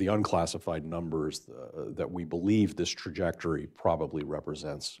unclassified numbers that we believe this trajectory probably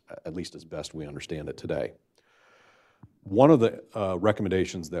represents, at least as best we understand it today. One of the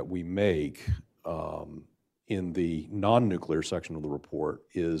recommendations that we make in the non-nuclear section of the report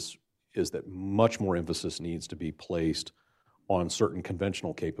is that much more emphasis needs to be placed on certain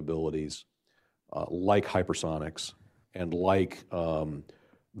conventional capabilities like hypersonics and like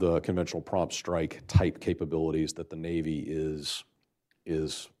the conventional prompt strike type capabilities that the Navy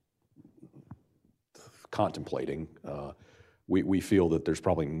is contemplating. We feel that there's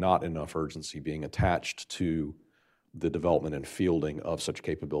probably not enough urgency being attached to the development and fielding of such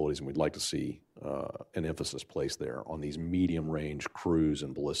capabilities, and we'd like to see an emphasis placed there on these medium-range cruise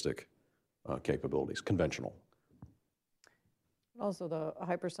and ballistic capabilities, conventional. Also, the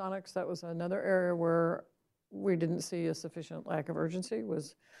hypersonics, that was another area where we didn't see a sufficient lack of urgency,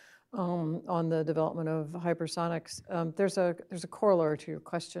 was on the development of hypersonics. There's a corollary to your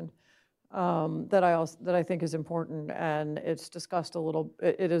question. that I think is important, and it's discussed a little.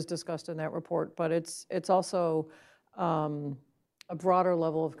 It is discussed in that report, but it's also a broader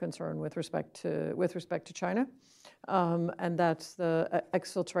level of concern with respect to China, and that's the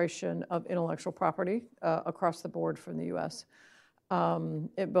exfiltration of intellectual property across the board from the U.S.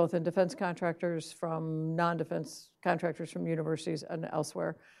 Both in defense contractors, from non-defense contractors, from universities and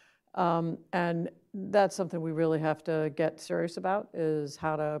elsewhere. And that's something we really have to get serious about, is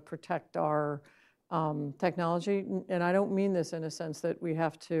how to protect our technology. And I don't mean this in a sense that we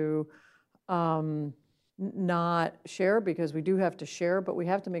have to not share, because we do have to share, but we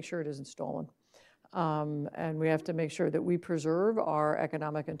have to make sure it isn't stolen. And we have to make sure that we preserve our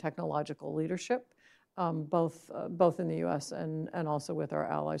economic and technological leadership, both in the U.S. and also with our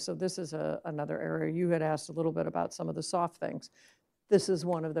allies. So this is another area. You had asked a little bit about some of the soft things. This is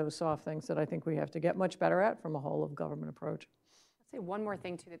one of those soft things that I think we have to get much better at from a whole of government approach. I'll say one more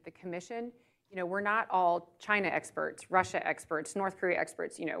thing too, that the commission, we're not all China experts, Russia experts, North Korea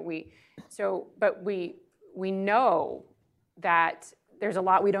experts, but we know that there's a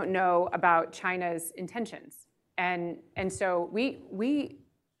lot we don't know about China's intentions. And so we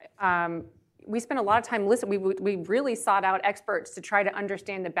spent a lot of time listening. We really sought out experts to try to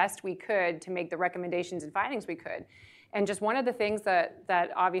understand the best we could to make the recommendations and findings we could. And just one of the things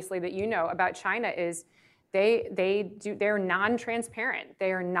that obviously that about China is they're non-transparent.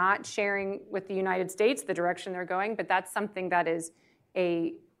 They are not sharing with the United States the direction they're going, but that's something that is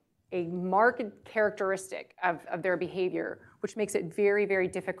a marked characteristic of their behavior, which makes it very, very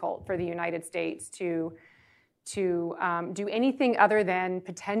difficult for the United States to do anything other than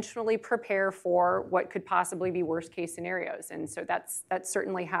potentially prepare for what could possibly be worst case scenarios. And so that's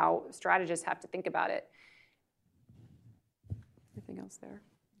certainly how strategists have to think about it. Anything else there?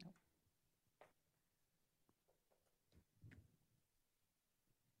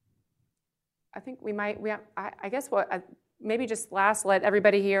 I think I guess maybe just let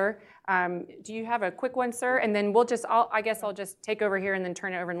everybody hear. Do you have a quick one, sir? And then I guess I'll just take over here and then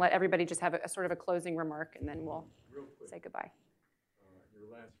turn it over and let everybody just have a sort of a closing remark, and then we'll say goodbye.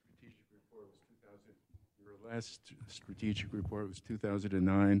 Your last strategic report was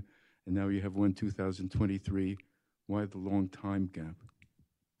 2009, and now you have one 2023. Why the long time gap?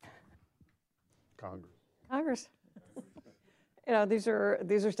 Congress. These are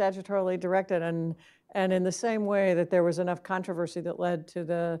statutorily directed, and in the same way that there was enough controversy that led to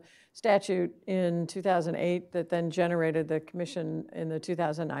the statute in 2008 that then generated the commission in the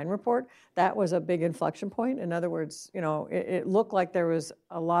 2009 report, that was a big inflection point. In other words, it looked like there was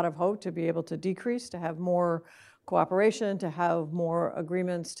a lot of hope to be able to decrease, to have more cooperation, to have more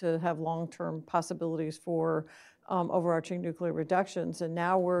agreements, to have long-term possibilities for overarching nuclear reductions. And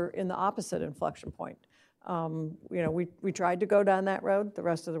now we're in the opposite inflection point. We tried to go down that road. The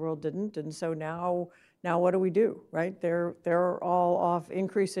rest of the world didn't. And so now what do we do, right? They're all off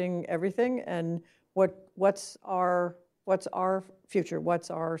increasing everything. And what's our future? What's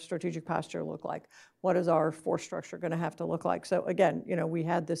our strategic posture look like? What is our force structure going to have to look like? So again, we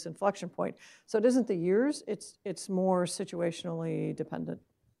had this inflection point. So it isn't the years, it's more situationally dependent.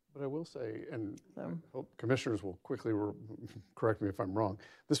 But I will say, and I hope commissioners will quickly correct me if I'm wrong,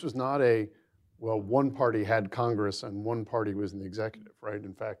 this was not one party had Congress and one party was in the executive, right?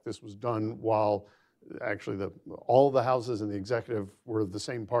 In fact, this was done while actually all the houses in the executive were the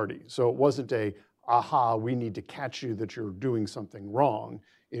same party. So it wasn't we need to catch you that you're doing something wrong.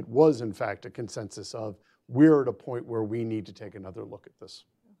 It was, in fact, a consensus of, we're at a point where we need to take another look at this.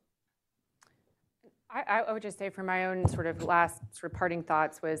 I would just say, for my own sort of last parting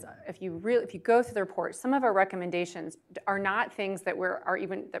thoughts, was if you go through the report, some of our recommendations are not things that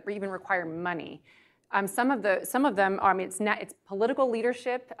even require money. Some of them, it's political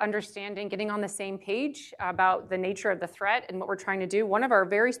leadership, understanding, getting on the same page about the nature of the threat and what we're trying to do. One of our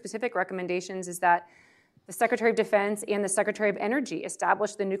very specific recommendations is that the Secretary of Defense and the Secretary of Energy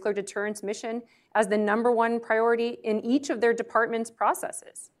establish the nuclear deterrence mission as the #1 priority in each of their department's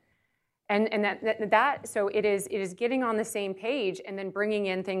processes. And so it is getting on the same page and then bringing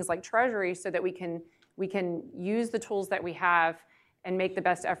in things like Treasury so that we can use the tools that we have and make the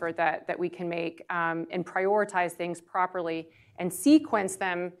best effort that we can make, and prioritize things properly and sequence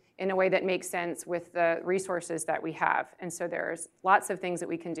them in a way that makes sense with the resources that we have. And so there's lots of things that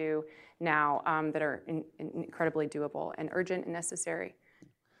we can do now that are incredibly doable and urgent and necessary.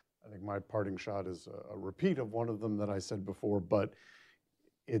 I think my parting shot is a repeat of one of them that I said before, but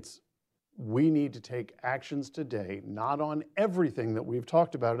we need to take actions today, not on everything that we've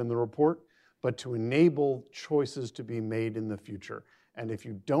talked about in the report, but to enable choices to be made in the future. And if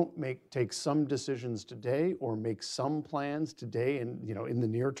you don't take some decisions today or make some plans today in the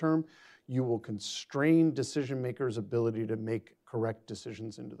near term, you will constrain decision makers' ability to make correct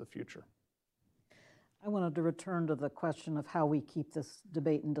decisions into the future. I wanted to return to the question of how we keep this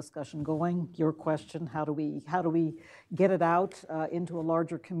debate and discussion going. Your question, how do we get it out into a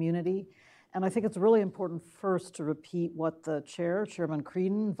larger community? And I think it's really important first to repeat what the chair, Chairman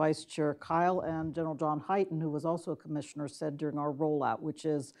Creedon, Vice Chair Kyl, and General John Hyten, who was also a commissioner, said during our rollout, which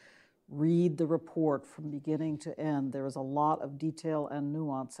is read the report from beginning to end. There is a lot of detail and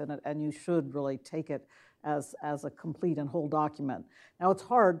nuance in it, and you should really take it as a complete and whole document. Now, it's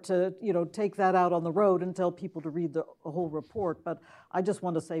hard to take that out on the road and tell people to read the whole report, but I just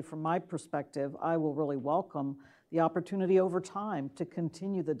want to say from my perspective, I will really welcome the opportunity over time to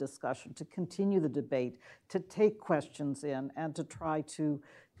continue the discussion, to continue the debate, to take questions in, and to try to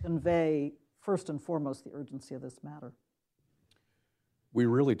convey, first and foremost, the urgency of this matter. We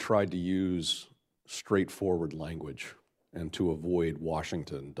really tried to use straightforward language and to avoid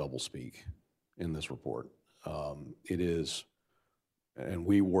Washington doublespeak in this report. It is, and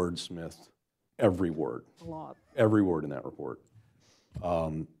we wordsmith every word. A lot. Every word in that report.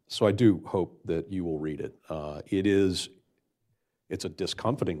 So I do hope that you will read it. It's a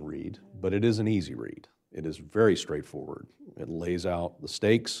discomforting read, but it is an easy read. It is very straightforward. It lays out the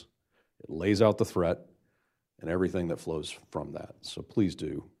stakes, it lays out the threat, and everything that flows from that. So please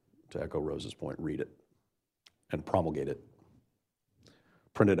do, to echo Rose's point, read it and promulgate it.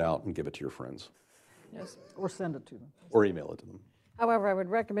 Print it out and give it to your friends. Yes. Or send it to them. Or email it to them. However, I would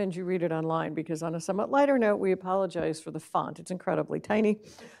recommend you read it online because on a somewhat lighter note, we apologize for the font. It's incredibly tiny,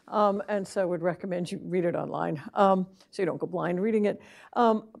 and so would recommend you read it online so you don't go blind reading it.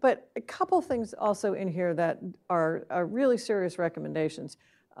 But a couple things also in here that are really serious recommendations.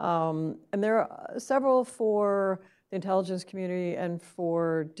 And there are several for the intelligence community and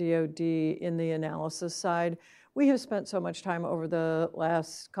for DoD in the analysis side. We have spent so much time over the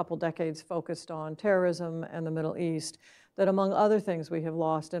last couple decades focused on terrorism and the Middle East that among other things we have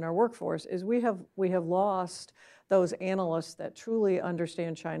lost in our workforce is we have lost those analysts that truly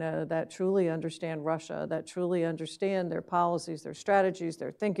understand China, that truly understand Russia, that truly understand their policies, their strategies,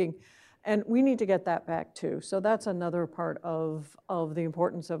 their thinking. And we need to get that back too. So that's another part of the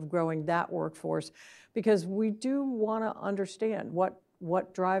importance of growing that workforce, because we do want to understand what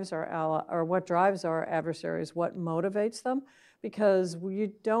drives our what drives our adversaries, what motivates them, because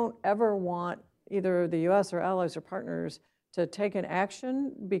we don't ever want either the U.S. or allies or partners to take an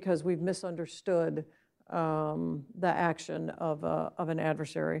action because we've misunderstood the action of an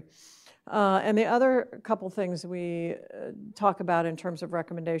adversary. And the other couple things we talk about in terms of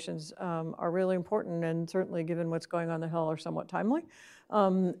recommendations are really important, and certainly given what's going on the Hill are somewhat timely.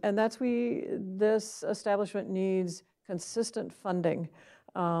 And that's this establishment needs consistent funding.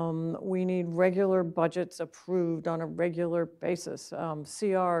 We need regular budgets approved on a regular basis.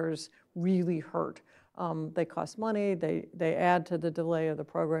 CRs really hurt. They cost money, they add to the delay of the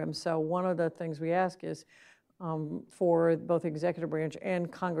program. So one of the things we ask is for both the executive branch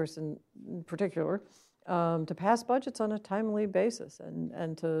and Congress in particular to pass budgets on a timely basis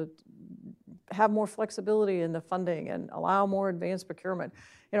and to have more flexibility in the funding and allow more advanced procurement.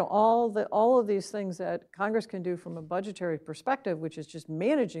 All of these things that Congress can do from a budgetary perspective, which is just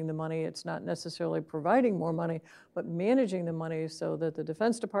managing the money. It's not necessarily providing more money, but managing the money so that the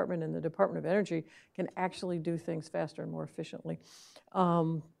Defense Department and the Department of Energy can actually do things faster and more efficiently.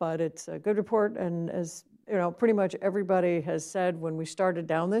 But it's a good report, and as pretty much everybody has said when we started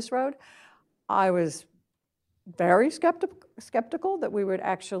down this road, I was very skeptical that we would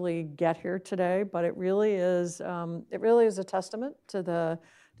actually get here today, but it really is a testament to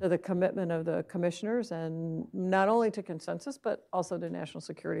the commitment of the commissioners, and not only to consensus, but also to national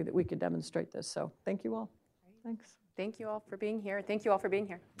security, that we could demonstrate this. So thank you all. Thanks. Thank you all for being here. Thank you all for being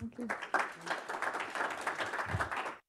here. Thank you.